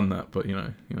have done that, but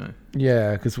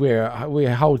Yeah, because we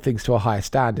hold things to a higher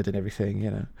standard and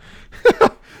everything,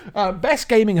 Best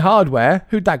gaming hardware.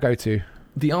 Who'd that go to?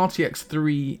 The RTX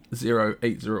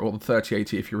 3080 or the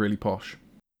 3080 if you're really posh.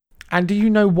 And do you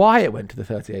know why it went to the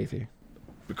 3080?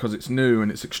 because it's new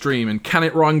and it's extreme. And can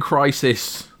it run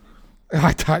Crisis?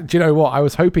 Do you know what? I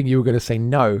was hoping you were going to say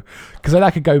no, because then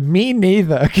I could go, me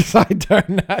neither, because I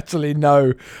don't actually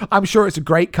know. I'm sure it's a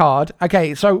great card.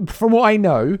 Okay, so from what I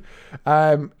know,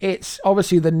 it's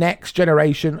obviously the next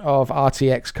generation of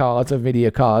RTX cards, of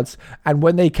video cards, and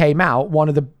when they came out, one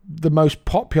of the most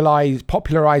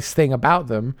popularized thing about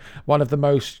them, one of the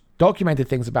most documented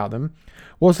things about them,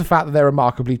 was the fact that they're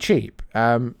remarkably cheap.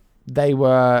 They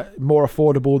were more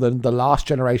affordable than the last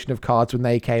generation of cards when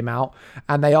they came out,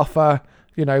 and they offer,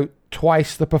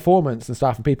 twice the performance and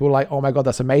stuff. And people are like, oh my God,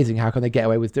 that's amazing. How can they get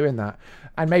away with doing that?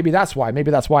 And maybe that's why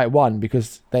it won,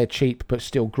 because they're cheap, but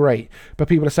still great. But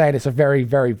people are saying it's a very,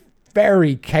 very,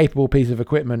 very capable piece of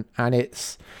equipment, and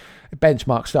it's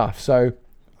benchmark stuff. So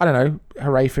I don't know,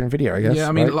 hooray for NVIDIA, I guess. Yeah,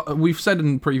 I mean, right? We've said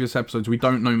in previous episodes, we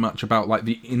don't know much about like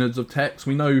the innards of text.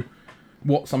 We know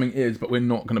what something is, but we're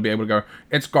not going to be able to go,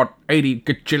 it's got 80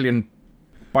 gajillion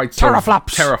bytes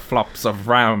teraflops of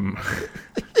RAM.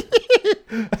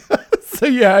 So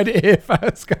you heard it here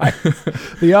first, guys.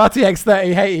 The RTX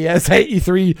 3080 has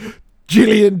 83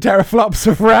 jillion teraflops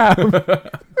of RAM.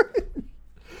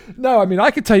 No, I mean, I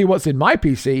can tell you what's in my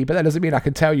PC, but that doesn't mean I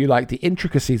can tell you like the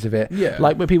intricacies of it. Yeah.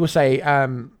 Like when people say,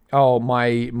 oh,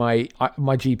 my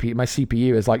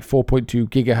CPU is like 4.2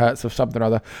 gigahertz of something or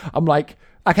other. I'm like,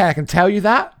 okay, I can tell you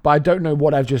that, but I don't know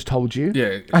what I've just told you.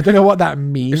 Yeah. I don't know what that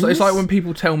means. It's like when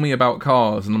people tell me about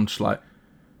cars, and I'm just like,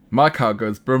 my car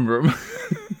goes brum brum.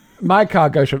 My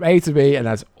car goes from A to B, and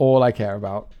that's all I care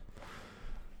about.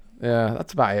 Yeah,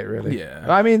 that's about it, really. Yeah.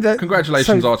 I mean,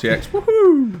 congratulations, RTX.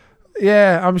 Woohoo!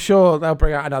 Yeah, I'm sure they'll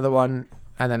bring out another one,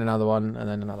 and then another one, and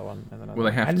then another one, and then another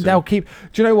Well, they have and to. They'll keep.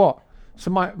 Do you know what?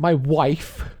 So my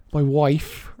wife,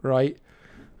 right?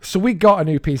 So we got a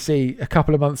new PC a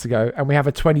couple of months ago, and we have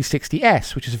a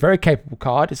 2060S, which is a very capable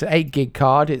card. It's an 8 gig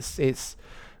card. It's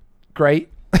great.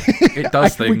 It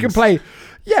does things. We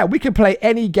can play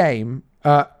any game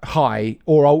high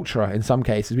or ultra. In some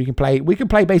cases, we can play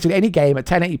basically any game at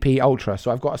 1080p ultra.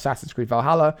 So I've got Assassin's Creed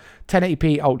Valhalla,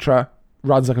 1080p ultra,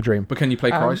 runs like a dream. But can you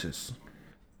play Crisis?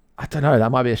 I don't know.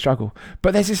 That might be a struggle.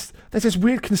 But there's this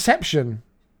weird conception.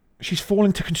 She's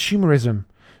falling to consumerism,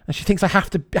 and she thinks I have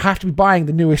to be buying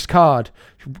the newest card.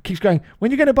 She keeps going, when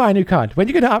are you going to buy a new card? When are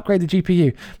you going to upgrade the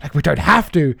GPU? Like, we don't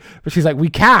have to. But she's like, we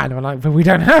can. And I'm like, but we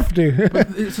don't have to. But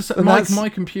it's my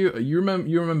computer. You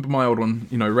remember my old one?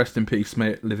 Rest in peace.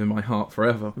 May it live in my heart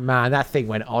forever. Man, that thing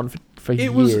went on for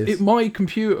years. My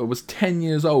computer was 10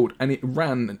 years old, and it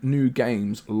ran new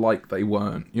games like they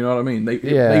weren't. You know what I mean? They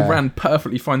ran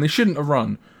perfectly fine. They shouldn't have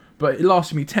run, but it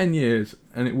lasted me 10 years,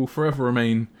 and it will forever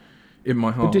remain in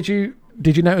my heart. But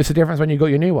did you notice the difference when you got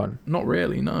your new one? Not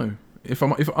really, no. If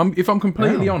I'm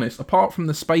completely honest, apart from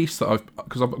the space that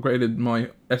because I've upgraded my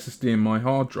SSD and my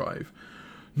hard drive,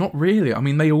 not really. I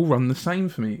mean, they all run the same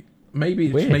for me. Maybe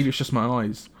it's just my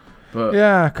eyes. But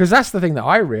yeah, because that's the thing that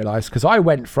I realized, because I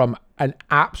went from an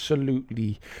my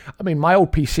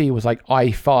old PC was like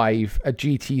i5, a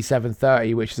GT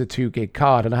 730, which is a 2 gig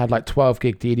card, and I had like 12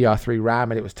 gig DDR3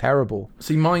 RAM, and it was terrible.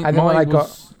 See, mine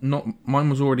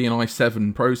was already an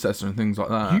i7 processor and things like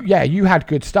that. You had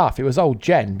good stuff. It was old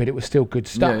gen, but it was still good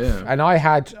stuff. Yeah. And I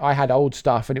had old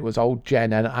stuff, and it was old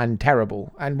gen and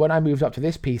terrible. And when I moved up to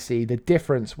this PC, the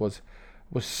difference was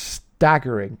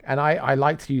staggering. And I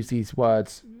like to use these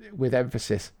words with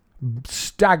emphasis.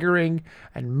 Staggering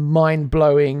and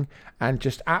mind-blowing and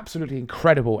just absolutely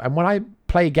incredible. And when I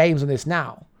play games on this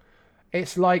now,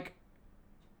 it's like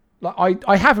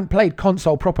I haven't played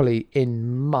console properly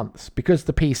in months, because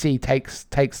the PC takes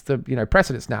the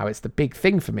precedence now. It's the big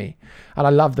thing for me, and I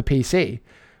love the PC.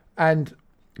 And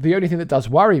the only thing that does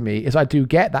worry me is I do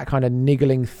get that kind of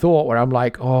niggling thought where I'm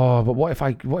like, oh,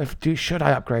 but should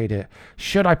I upgrade it?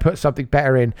 Should I put something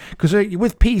better in? Because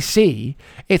with PC,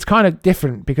 it's kind of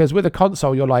different, because with a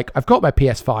console, you're like, I've got my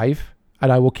PS5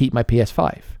 and I will keep my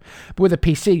PS5. But with a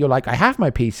PC, you're like, I have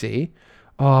my PC,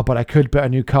 but I could put a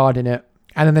new card in it.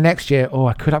 And then the next year,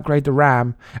 I could upgrade the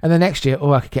RAM. And the next year,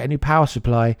 I could get a new power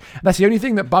supply. And that's the only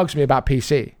thing that bugs me about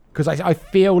PC, because I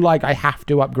feel like I have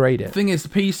to upgrade it. The thing is, the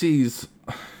PCs,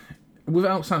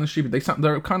 without sounding stupid,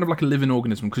 they're kind of like a living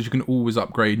organism, because you can always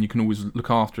upgrade and you can always look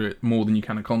after it more than you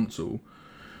can a console.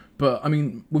 But I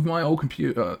mean, with my old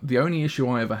computer, the only issue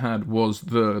I ever had was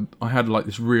I had like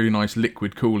this really nice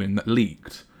liquid cooling that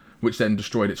leaked, which then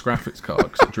destroyed its graphics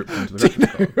card because it dripped into the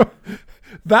graphics card.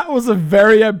 That was a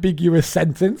very ambiguous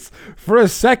sentence. For a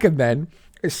second then,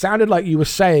 it sounded like you were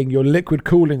saying your liquid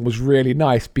cooling was really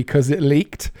nice because it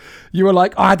leaked. You were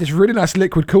like, I had this really nice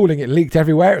liquid cooling. It leaked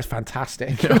everywhere. It was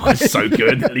fantastic. It was so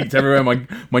good. It leaked everywhere.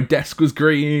 My desk was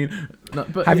green. No,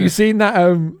 but Have you seen that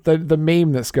the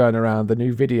meme that's going around, the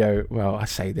new video? Well, I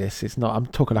say this, it's not, I'm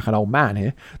talking like an old man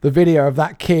here. The video of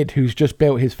that kid who's just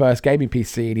built his first gaming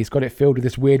PC and he's got it filled with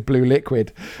this weird blue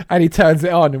liquid, and he turns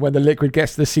it on, and when the liquid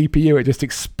gets to the CPU, it just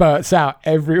spurts out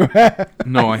everywhere.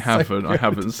 No, I haven't. I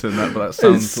haven't seen that, but that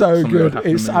sounds it's so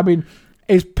good.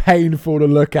 It's painful to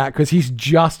look at because he's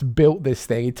just built this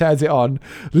thing. He turns it on,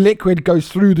 liquid goes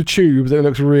through the tubes, and it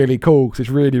looks really cool because it's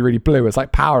really, really blue. It's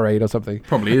like Powerade or something.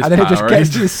 Probably is. And then Powerade. it just gets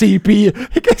to the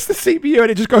CPU. It gets to the CPU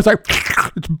and it just goes like,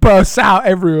 it bursts out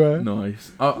everywhere.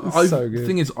 Nice. So good. The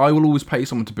thing is, I will always pay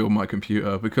someone to build my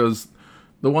computer because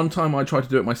the one time I tried to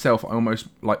do it myself, I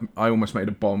almost made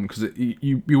a bomb because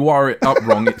you wire it up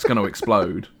wrong, it's going to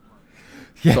explode.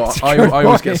 Yeah, so I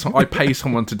always I pay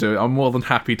someone to do it. I'm more than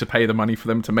happy to pay the money for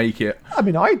them to make it. I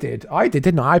mean, I did,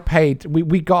 didn't I? I paid.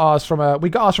 We got ours from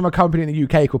a company in the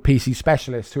UK called PC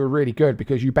Specialist, who are really good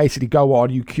because you basically go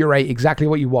on, you curate exactly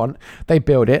what you want, they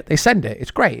build it, they send it. It's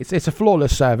great. It's a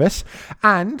flawless service,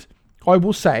 and I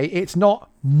will say it's not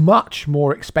much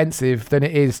more expensive than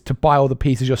it is to buy all the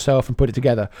pieces yourself and put it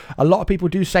together. A lot of people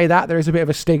do say that. There is a bit of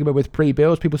a stigma with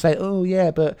pre-builds. People say, oh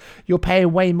yeah, but you're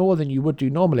paying way more than you would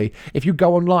do normally. If you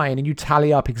go online and you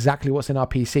tally up exactly what's in our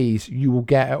PCs, you will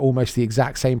get almost the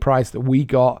exact same price that we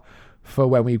got for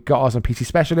when we got ours on PC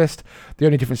Specialist. The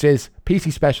only difference is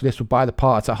PC Specialist will buy the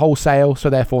parts at wholesale,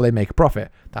 so therefore they make a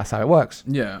profit. That's how it works.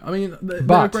 Yeah, I mean,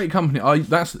 they're a great company. I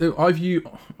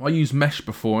used Mesh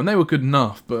before, and they were good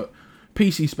enough, but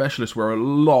PC Specialists were a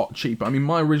lot cheaper. I mean,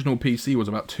 my original PC was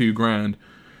about $2,000.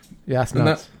 Yeah, that's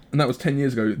nuts. And that was 10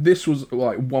 years ago. This was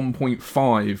like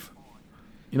 1.5.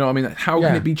 You know what I mean? How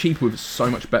can it be cheaper with so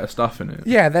much better stuff in it?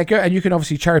 Yeah, they're good, and you can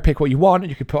obviously cherry pick what you want. And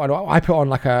you can put on. I put on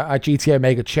like a GT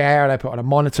Omega chair, and I put on a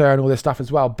monitor and all this stuff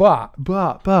as well. But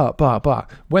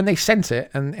when they sent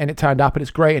it and it turned up and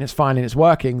it's great and it's fine and it's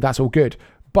working, that's all good.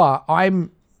 But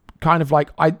I'm kind of like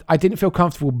I didn't feel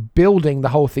comfortable building the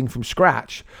whole thing from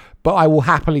scratch, but I will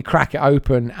happily crack it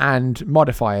open and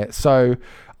modify it. So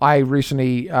I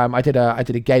recently I did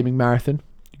a gaming marathon.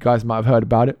 You guys might have heard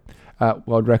about it.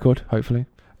 World record, hopefully.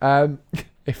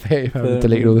 If I haven't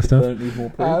deleted all the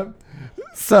stuff.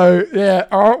 So yeah,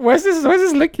 where's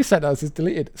this link you sent us? It's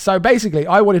deleted. So basically,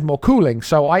 I wanted more cooling,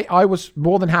 so I was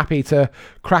more than happy to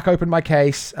crack open my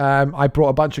case. I brought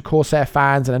a bunch of Corsair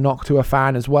fans and a Noctua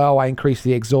fan as well. I increased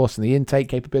the exhaust and the intake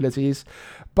capabilities,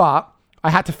 but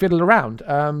I had to fiddle around.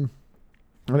 And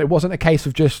it wasn't a case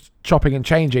of just chopping and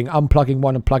changing, unplugging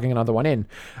one and plugging another one in.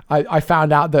 I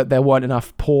found out that there weren't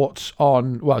enough ports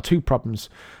on. Well, two problems.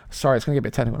 Sorry, it's going to get a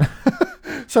bit technical.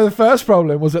 So the first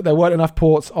problem was that there weren't enough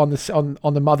ports on the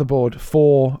motherboard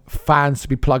for fans to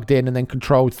be plugged in and then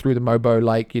controlled through the Mobo,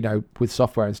 like, you know, with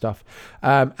software and stuff.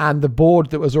 And the board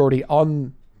that was already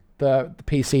on the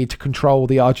PC to control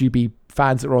the RGB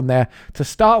fans that were on there to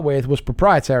start with was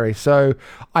proprietary. So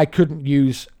I couldn't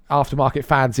use aftermarket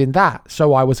fans in that.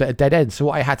 So I was at a dead end. So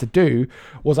what I had to do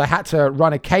was I had to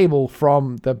run a cable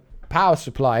from the power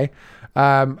supply,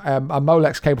 a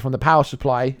Molex cable from the power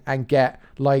supply, and get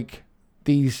like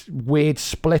these weird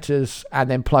splitters and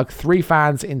then plug 3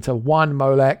 fans into one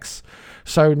Molex.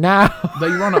 So now they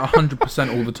run at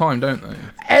 100% all the time, don't they?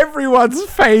 Everyone's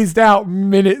phased out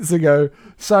minutes ago.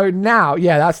 So now,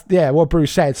 that's what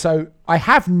Bruce said. So I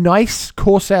have nice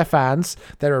Corsair fans.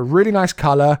 They're a really nice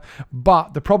color,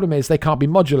 but the problem is they can't be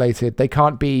modulated. They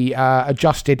can't be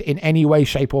adjusted in any way,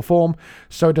 shape or form.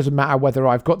 So it doesn't matter whether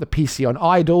I've got the PC on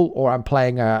idle or I'm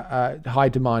playing a high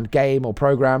demand game or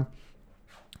program.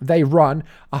 They run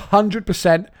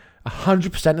 100%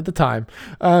 of the time.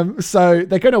 So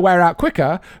they're going to wear out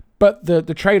quicker, but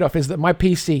the trade-off is that my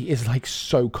PC is like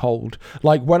so cold.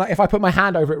 Like if I put my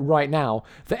hand over it right now,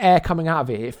 the air coming out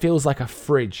of it feels like a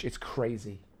fridge. It's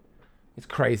crazy.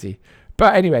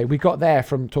 But anyway, we got there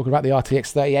from talking about the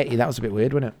RTX 3080. That was a bit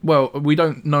weird, wasn't it? Well, we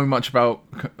don't know much about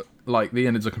like the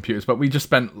innards of computers, but we just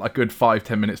spent like a good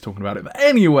 5-10 minutes talking about it. But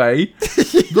anyway,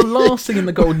 the last thing in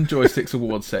the Golden Joysticks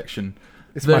Awards section.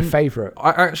 It's my favourite.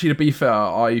 Actually, to be fair,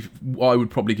 I would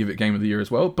probably give it Game of the Year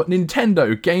as well. But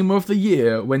Nintendo Game of the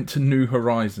Year went to New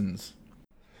Horizons.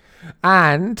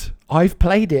 And I've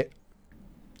played it.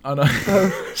 I know.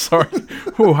 Sorry. I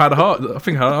think I had a heart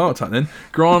attack then.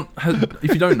 Grant,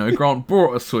 if you don't know, Grant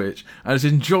bought a Switch and is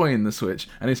enjoying the Switch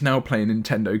and is now playing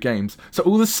Nintendo games. So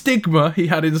all the stigma he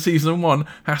had in Season 1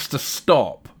 has to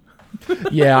stop.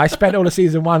 Yeah, I spent all of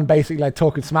Season 1 basically like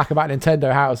talking smack about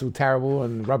Nintendo, how it was all terrible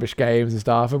and rubbish games and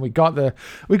stuff. And we got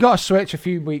a Switch a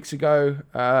few weeks ago.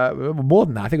 More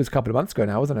than that, I think it was a couple of months ago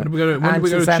now, wasn't it? When did we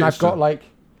go to Chichester? I've got like,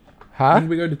 When did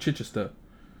we go to Chichester?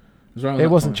 It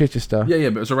wasn't Chichester. Yeah,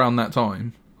 but it was around that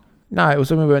time. No, it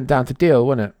was when we went down to Deal,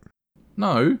 wasn't it?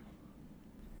 No.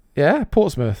 Yeah,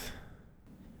 Portsmouth.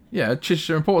 Yeah,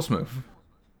 Chichester and Portsmouth.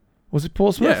 Was it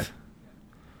Portsmouth?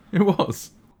 Yeah, it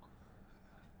was.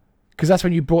 Because that's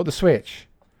when you bought the Switch.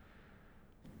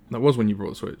 That was when you brought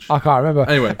the Switch. I can't remember.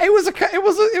 Anyway,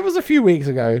 it was a few weeks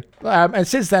ago, and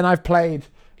since then I've played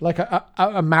like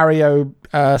a Mario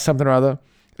something or other.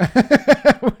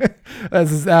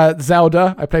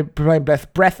 Zelda. I played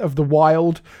Breath of the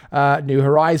Wild, New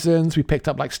Horizons. We picked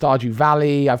up like Stardew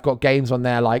Valley. I've got games on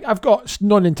there like I've got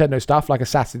non-Nintendo stuff like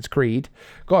Assassin's Creed.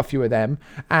 Got a few of them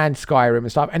and Skyrim and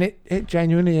stuff. And it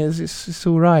genuinely is. It's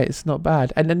all right. It's not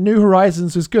bad. And the New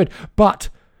Horizons was good, but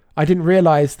I didn't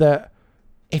realize that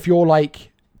if you're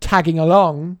like tagging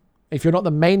along, if you're not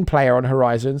the main player on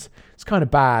Horizons, it's kind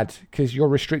of bad because you're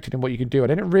restricted in what you can do. I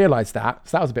didn't realize that,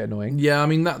 so that was a bit annoying. Yeah, I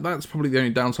mean that's probably the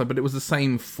only downside, but it was the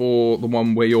same for the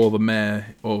one where you're the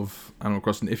mayor of Animal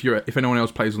Crossing. If anyone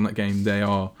else plays on that game, they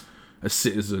are a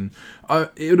citizen.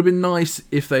 It would have been nice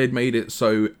if they had made it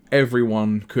so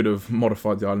everyone could have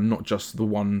modified the island, not just the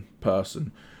one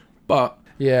person. But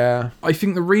yeah, I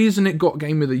think the reason it got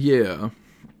Game of the Year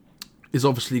is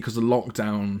obviously because of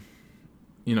lockdown.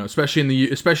 You know, especially in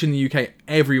the UK,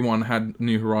 everyone had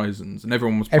New Horizons and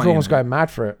everyone was playing. Everyone was going mad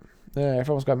for it. Yeah,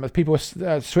 everyone was going mad. People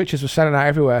were, Switches were selling out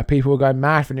everywhere. People were going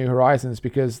mad for New Horizons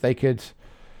because they could,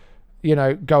 you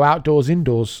know, go outdoors,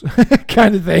 indoors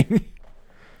kind of thing,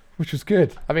 which was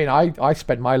good. I mean, I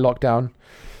spent my lockdown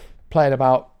playing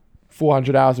about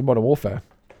 400 hours in Modern Warfare.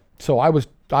 So I was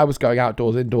going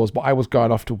outdoors, indoors, but I was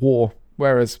going off to war,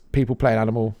 whereas people playing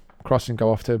Animal Crossing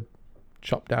go off to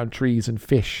chop down trees and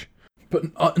fish. But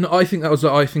I think it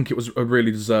was a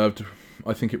really deserved.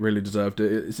 I think it really deserved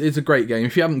it. It's a great game.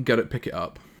 If you haven't got it, pick it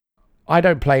up. I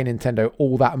don't play Nintendo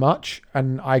all that much,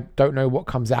 and I don't know what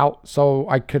comes out, so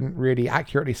I couldn't really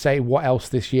accurately say what else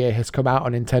this year has come out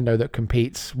on Nintendo that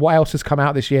competes. What else has come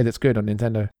out this year that's good on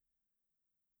Nintendo?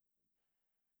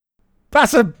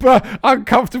 That's a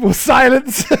uncomfortable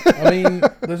silence. I mean,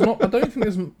 there's not. I don't think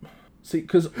there's. See,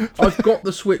 because I've got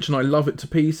the Switch and I love it to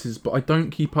pieces, but I don't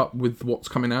keep up with what's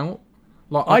coming out.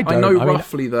 Like I know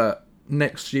roughly that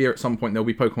next year at some point there'll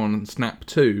be Pokemon Snap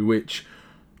 2, which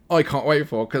I can't wait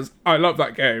for because I love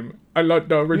that game. I love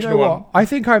the original one. I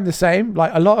think I'm the same.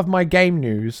 Like a lot of my game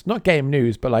news, not game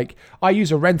news, but like I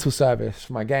use a rental service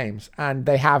for my games, and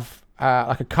they have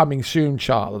like a coming soon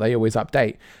chart that they always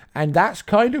update, and that's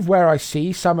kind of where I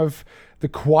see some of the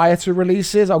quieter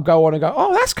releases. I'll go on and go,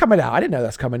 oh, that's coming out. I didn't know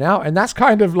that's coming out, and that's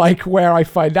kind of like where I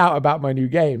find out about my new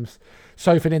games.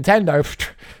 So for Nintendo,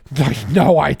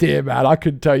 no idea, man. I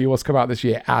couldn't tell you what's come out this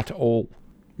year at all.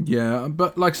 Yeah,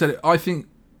 but like I said, I think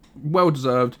well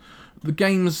deserved. The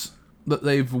games that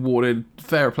they've awarded,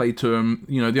 fair play to them.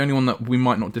 You know, the only one that we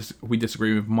might not we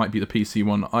disagree with might be the PC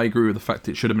one. I agree with the fact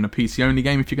it should have been a PC only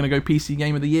game if you're going to go PC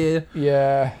Game of the Year.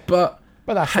 Yeah, but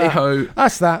that's hey ho,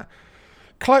 that's that.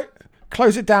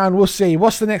 Close it down. We'll see.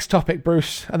 What's the next topic,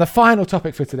 Bruce? And the final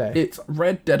topic for today. It's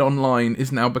Red Dead Online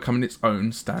is now becoming its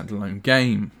own standalone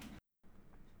game.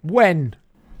 When?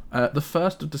 The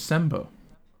 1st of December.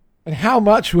 And how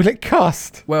much will it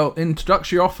cost? Well,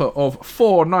 introductory offer of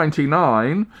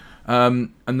 $4.99,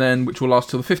 and then which will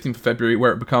last till the 15th of February,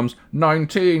 where it becomes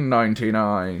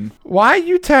 $19.99. Why are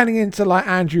you turning into like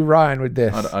Andrew Ryan with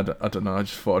this? I don't know. I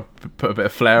just thought I'd put a bit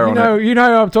of flair on it. You know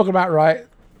who I'm talking about, right?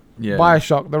 Yeah.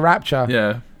 BioShock, the Rapture.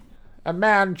 Yeah. A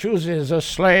man chooses, a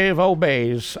slave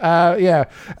obeys. Yeah.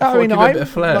 I mean, a bit of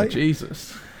flair. Like,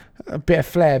 Jesus. A bit of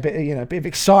flair, bit of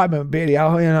excitement, bit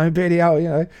of Give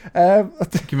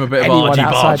him a bit of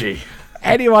argy-bargy.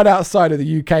 Anyone outside of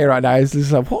the UK right now is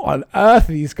just like, what on earth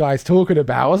are these guys talking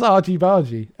about? What's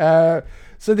argy-bargy?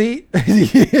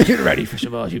 Ready for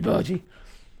some argy-bargy?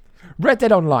 Red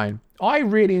Dead Online. I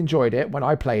really enjoyed it when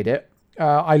I played it.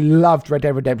 I loved Red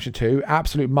Dead Redemption 2,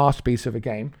 absolute masterpiece of a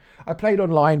game. I played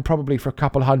online probably for a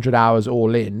couple 100 hours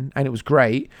all in, and it was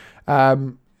great.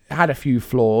 Had a few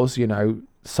flaws, you know,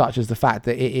 such as the fact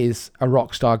that it is a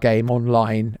Rockstar game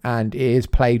online and it is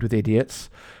played with idiots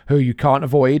who you can't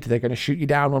avoid. They're going to shoot you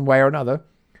down one way or another.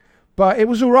 But it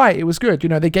was all right. It was good. You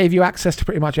know, they gave you access to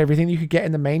pretty much everything you could get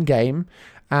in the main game,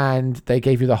 and they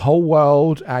gave you the whole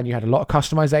world, and you had a lot of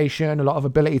customization, a lot of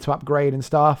ability to upgrade and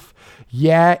stuff.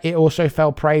 Yeah, it also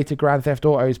fell prey to Grand Theft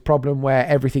Auto's problem where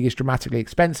everything is dramatically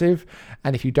expensive,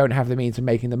 and if you don't have the means of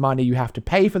making the money, you have to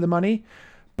pay for the money.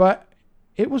 But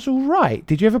it was all right.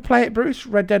 Did you ever play it, Bruce?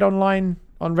 Red Dead Online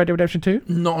on Red Dead Redemption 2?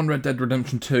 Not on Red Dead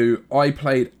Redemption 2. I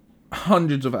played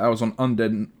hundreds of hours on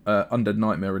Undead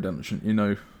Nightmare Redemption, you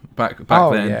know, back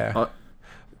then. Yeah.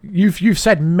 You've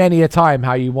said many a time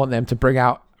how you want them to bring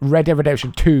out Red Dead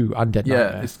Redemption 2 Undead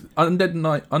Nightmare. Yeah, it's Undead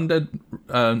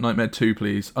Nightmare 2,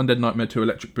 please. Undead Nightmare 2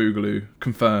 Electric Boogaloo,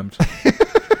 confirmed.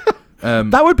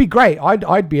 That would be great.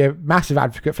 I'd be a massive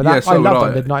advocate for that. Yeah, so I would love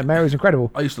I. Undead Nightmare. It was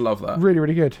incredible. I used to love that. Really,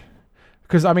 really good.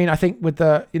 Because I mean, I think with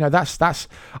the, that's.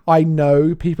 I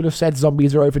know people have said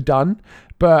zombies are overdone,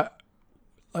 but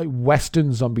like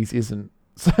Western zombies isn't.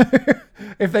 So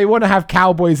if they want to have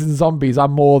cowboys and zombies,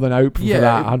 I'm more than open for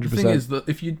that. 100%. The thing is that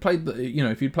if you'd played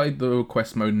the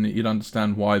quest mode in it, you'd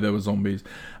understand why there were zombies.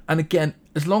 And again,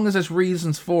 as long as there's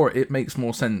reasons for it, it makes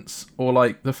more sense. Or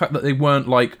like the fact that they weren't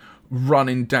like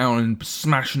running down and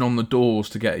smashing on the doors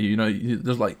to get you.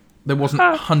 There's like there wasn't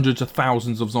hundreds of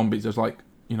thousands of zombies. There's like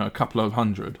a couple of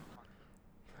hundred.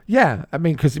 Yeah, I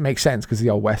mean, because it makes sense because the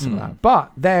old West and that.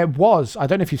 But there was, I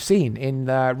don't know if you've seen, in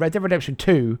Red Dead Redemption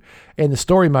 2, in the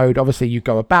story mode, obviously you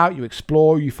go about, you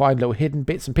explore, you find little hidden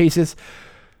bits and pieces.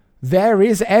 There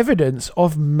is evidence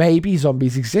of maybe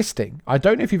zombies existing. I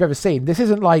don't know if you've ever seen. This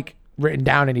isn't like written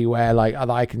down anywhere, like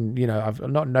I can, I've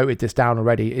not noted this down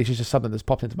already. It's just something that's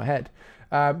popped into my head.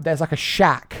 There's like a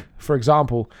shack, for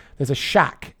example. There's a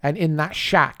shack, and in that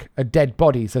shack are dead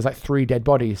bodies. There's like 3 dead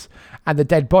bodies, and the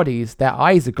dead bodies, their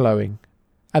eyes are glowing,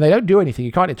 and they don't do anything.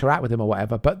 You can't interact with them or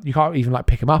whatever, but you can't even like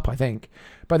pick them up, I think.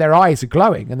 But their eyes are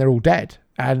glowing, and they're all dead,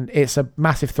 and it's a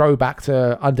massive throwback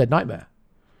to Undead Nightmare.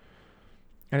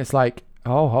 And it's like,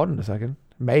 oh, hold on a second,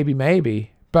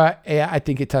 maybe. But yeah, I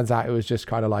think it turns out it was just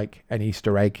kind of like an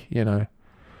Easter egg, Yeah,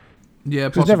 possibly.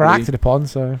 It was never acted upon,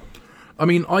 so. I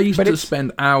mean, I used to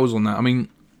spend hours on that. I mean,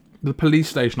 the police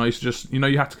station, I used to just, you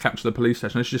had to capture the police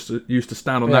station. I used to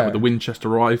stand on that with the Winchester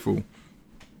rifle.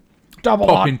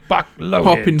 Popping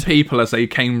people as they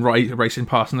came racing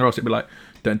past, and the rest it'd be like,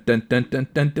 dun, dun, dun, dun,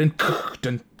 dun, dun,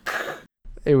 dun.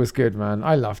 It was good, man.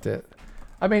 I loved it.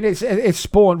 I mean, it's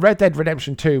spawned. Red Dead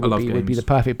Redemption 2 would be the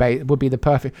perfect bait. Would be the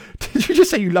perfect. Did you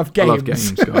just say you love games? I love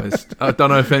games, guys. I don't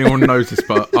know if anyone noticed,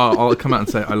 but I'll come out and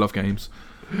say I love games.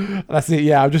 That's it.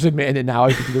 Yeah, I'm just admitting it now.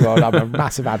 Open to the world. I'm a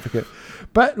massive advocate.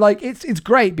 But like, it's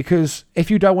great because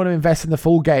if you don't want to invest in the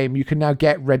full game, you can now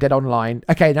get Red Dead Online.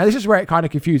 Okay, now this is where it kind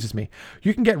of confuses me.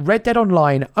 You can get Red Dead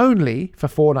Online only for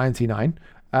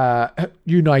 $4.99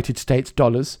 United States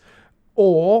dollars,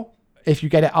 or if you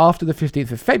get it after the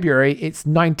 15th of February, it's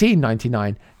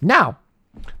 $19.99. Now,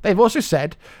 they've also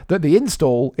said that the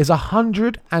install is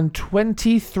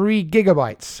 123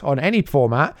 gigabytes on any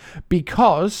format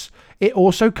because it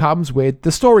also comes with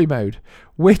the story mode,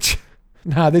 which,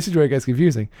 now this is where it gets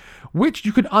confusing, which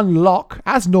you can unlock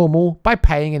as normal by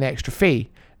paying an extra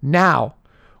fee. Now,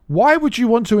 why would you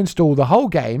want to install the whole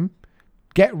game,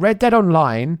 get Red Dead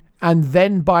Online, and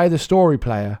then buy the story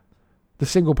player, the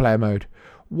single player mode?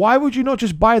 Why would you not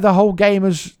just buy the whole game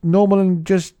as normal and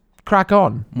just crack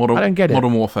on? I don't get it.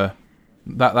 Modern Warfare.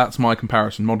 That's my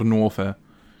comparison. Modern Warfare.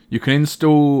 You can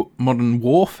install Modern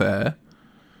Warfare,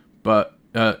 but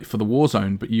for the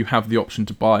Warzone, but you have the option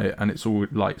to buy it, and it's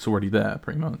already there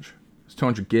pretty much. It's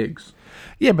 200 gigs.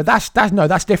 Yeah, but that's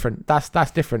different.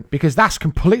 That's different because that's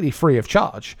completely free of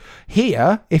charge.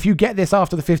 Here, if you get this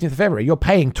after the 15th of February, you're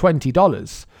paying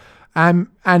 $20. And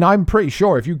I'm pretty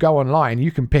sure if you go online,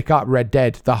 you can pick up Red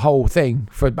Dead, the whole thing,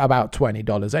 for about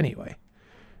 $20 anyway.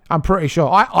 I'm pretty sure.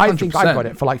 I think I got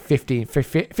it for like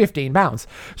 £15.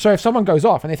 So if someone goes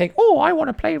off and they think, oh, I want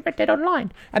to play Red Dead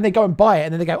Online, and they go and buy it,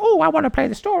 and then they go, oh, I want to play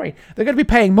the story, they're going to be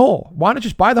paying more. Why not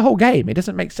just buy the whole game? It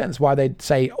doesn't make sense why they'd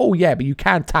say, oh, yeah, but you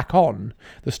can tack on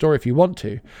the story if you want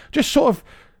to. Just sort of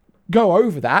go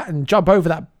over that and jump over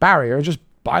that barrier and just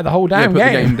buy the whole damn game. Yeah,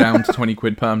 put the game down to 20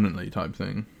 quid permanently type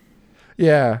thing.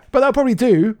 Yeah, but they'll probably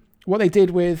do what they did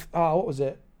with, what was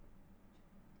it?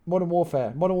 Modern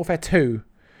Warfare 2,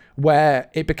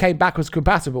 where it became backwards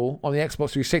compatible on the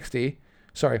Xbox 360,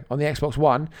 on the Xbox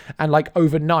One, and like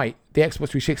overnight, the Xbox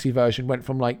 360 version went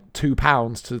from like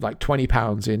 £2 to like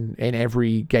 £20 in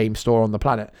every game store on the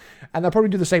planet. And they'll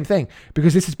probably do the same thing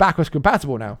because this is backwards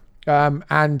compatible now.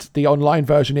 And the online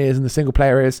version is, and the single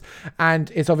player is,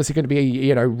 and it's obviously going to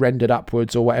be, rendered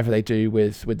upwards or whatever they do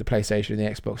with the PlayStation and the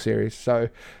Xbox Series. So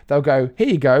they'll go, here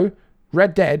you go,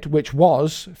 Red Dead, which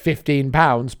was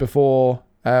 £15 before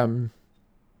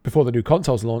the new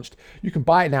consoles launched. You can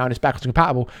buy it now and it's backwards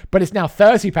compatible, but it's now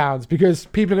 £30 because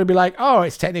people are going to be like, oh,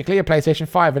 it's technically a PlayStation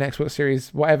 5 and Xbox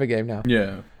Series whatever game now.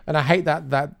 Yeah. And I hate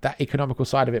that economical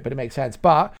side of it, but it makes sense.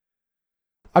 But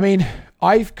I mean,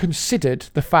 I've considered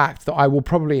the fact that I will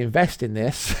probably invest in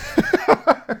this.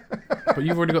 But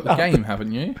you've already got the game,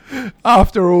 haven't you?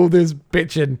 After all this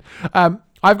bitching.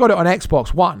 I've got it on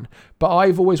Xbox One, but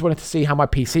I've always wanted to see how my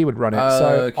PC would run it.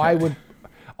 So okay.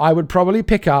 I would probably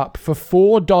pick up for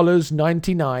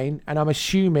 $4.99, and I'm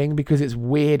assuming because it's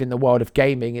weird in the world of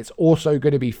gaming, it's also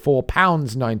going to be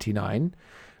 £4.99,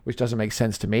 which doesn't make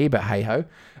sense to me, but hey-ho.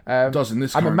 It does in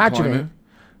this current climate.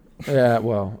 Yeah,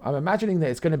 well, I'm imagining that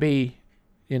it's going to be,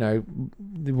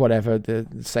 whatever, the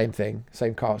same thing,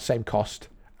 same cost.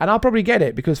 And I'll probably get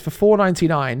it because for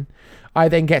 $4.99, I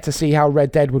then get to see how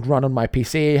Red Dead would run on my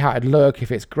PC, how it'd look,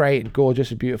 if it's great and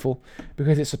gorgeous and beautiful,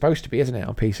 because it's supposed to be, isn't it,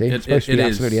 on PC? It's supposed to be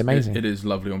absolutely amazing. It is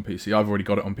lovely on PC. I've already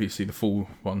got it on PC, the full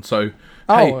one. So,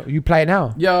 you play it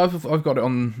now? Yeah, I've got it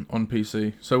on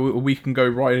PC. So we can go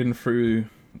riding through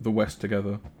the West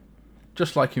together.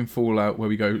 Just like in Fallout, where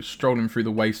we go strolling through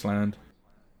the wasteland.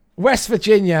 West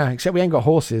Virginia, except we ain't got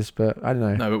horses, but I don't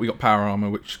know. No, but we got power armor,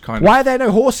 which kind of... Why are there no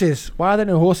horses? Why are there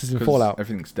no horses in Fallout?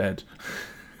 Everything's dead.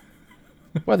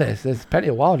 Well, there's plenty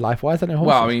of wildlife. Why is there no horses?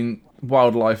 Well, I mean,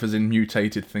 wildlife as in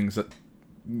mutated things that,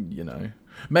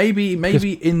 maybe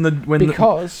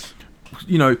Voltcast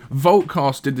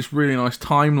did this really nice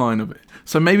timeline of it.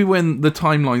 So maybe when the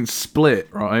timeline split,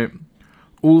 right,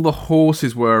 all the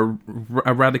horses were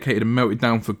eradicated and melted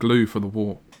down for glue for the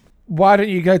war. Why don't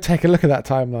you go take a look at that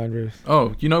timeline, Bruce?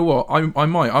 Oh, you know what? I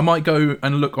might go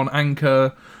and look on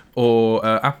Anchor or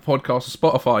Apple Podcasts or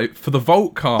Spotify for the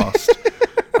Voltcast.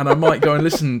 And I might go and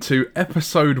listen to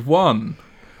episode 1.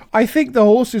 I think the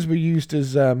horses were used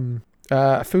as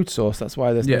food source. That's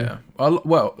why there's there's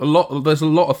a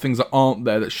lot of things that aren't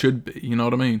there that should be. You know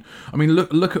what I mean? I mean,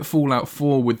 look at Fallout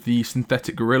 4 with the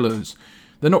synthetic gorillas.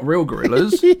 They're not real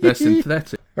gorillas. They're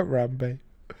synthetic. Rambe.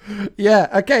 Yeah.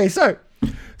 Okay. So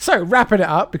wrapping it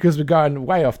up because we're going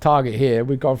way off target here.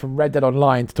 We've gone from Red Dead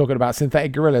Online to talking about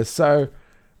synthetic gorillas. So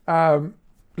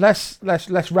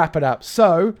let's wrap it up.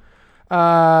 So.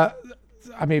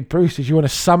 Bruce, did you want to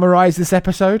summarize this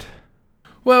episode?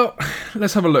 Well,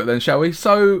 let's have a look then, shall we?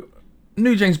 So,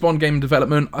 new James Bond game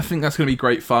development. I think that's going to be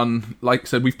great fun. Like I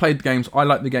said, we've played the games. I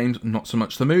like the games, not so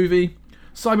much the movie.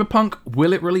 CyberPunk,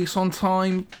 will it release on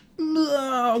time?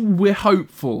 We're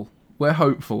hopeful.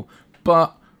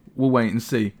 But we'll wait and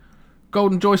see.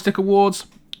 Golden Joystick Awards.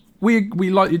 We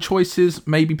like your choices.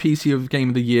 Maybe PC of Game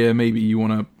of the Year. Maybe you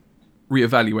want to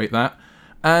reevaluate that.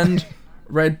 And...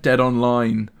 Red Dead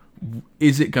Online,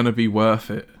 is it going to be worth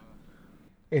it?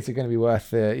 Is it going to be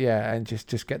worth it? Yeah, and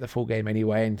just get the full game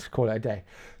anyway and call it a day.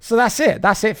 So that's it.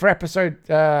 That's it for episode...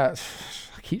 I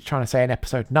keep trying to say an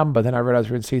episode number, then I realise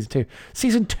we're in Season 2.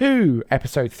 Season 2,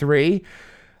 Episode 3.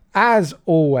 As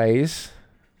always,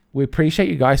 we appreciate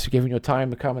you guys for giving your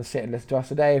time to come and sit and listen to us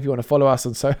today. If you want to follow us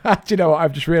on... Do you know what?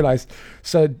 I've just realised.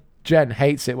 So... Jen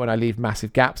hates it when I leave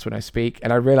massive gaps when I speak,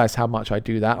 and I realise how much I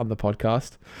do that on the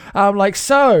podcast. I'm like,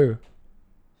 so,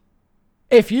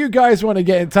 if you guys want to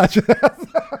get in touch with us,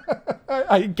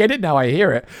 I get it now, I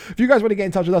hear it. If you guys want to get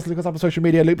in touch with us, look us up on social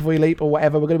media, Loop Before You Leap, or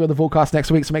whatever. We're going to be on the Voltcast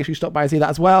next week, so make sure you stop by and see that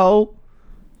as well.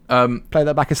 Play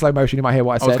that back in slow motion, you might hear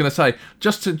what I said. I was going to say,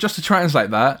 just to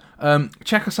translate that,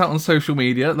 check us out on social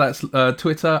media. That's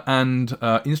Twitter and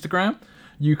Instagram.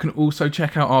 You can also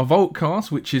check out our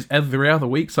Voltcast, which is every other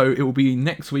week. So it will be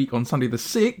next week on Sunday the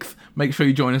 6th. Make sure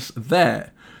you join us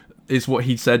there, is what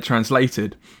he said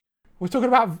translated. We're talking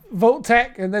about Vault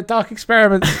Tech and their dark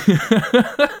experiments.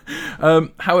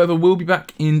 However, we'll be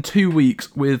back in 2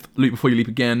 weeks with Loop Before You Leap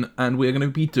again, and we're going to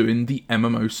be doing the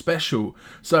MMO special.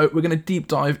 So we're going to deep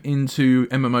dive into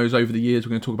MMOs over the years. We're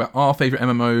going to talk about our favourite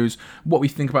MMOs, what we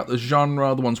think about the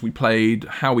genre, the ones we played,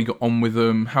 how we got on with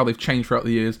them, how they've changed throughout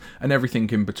the years, and everything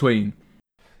in between.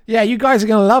 Yeah, you guys are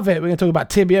going to love it. We're going to talk about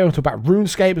Tibia, we're going to talk about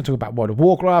RuneScape, we're going to talk about World of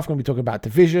Warcraft, we're going to be talking about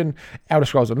Division, Elder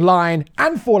Scrolls Online,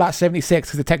 and Fallout 76,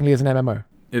 because it technically is an MMO.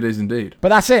 It is indeed. But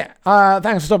that's it.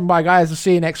 Thanks for stopping by, guys. We'll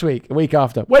see you next week, a week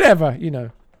after. Whatever, you know.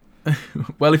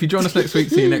 Well, if you join us next week,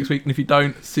 see you next week. And if you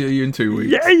don't, see you in 2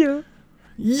 weeks.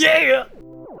 Yeah!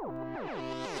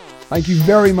 Thank you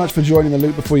very much for joining the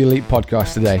Loop Before You Leap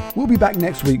podcast today. We'll be back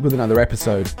next week with another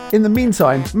episode. In the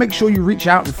meantime, make sure you reach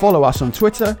out and follow us on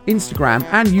Twitter, Instagram,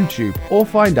 and YouTube, or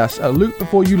find us at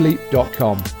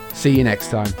loopbeforeyouleap.com. See you next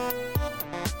time.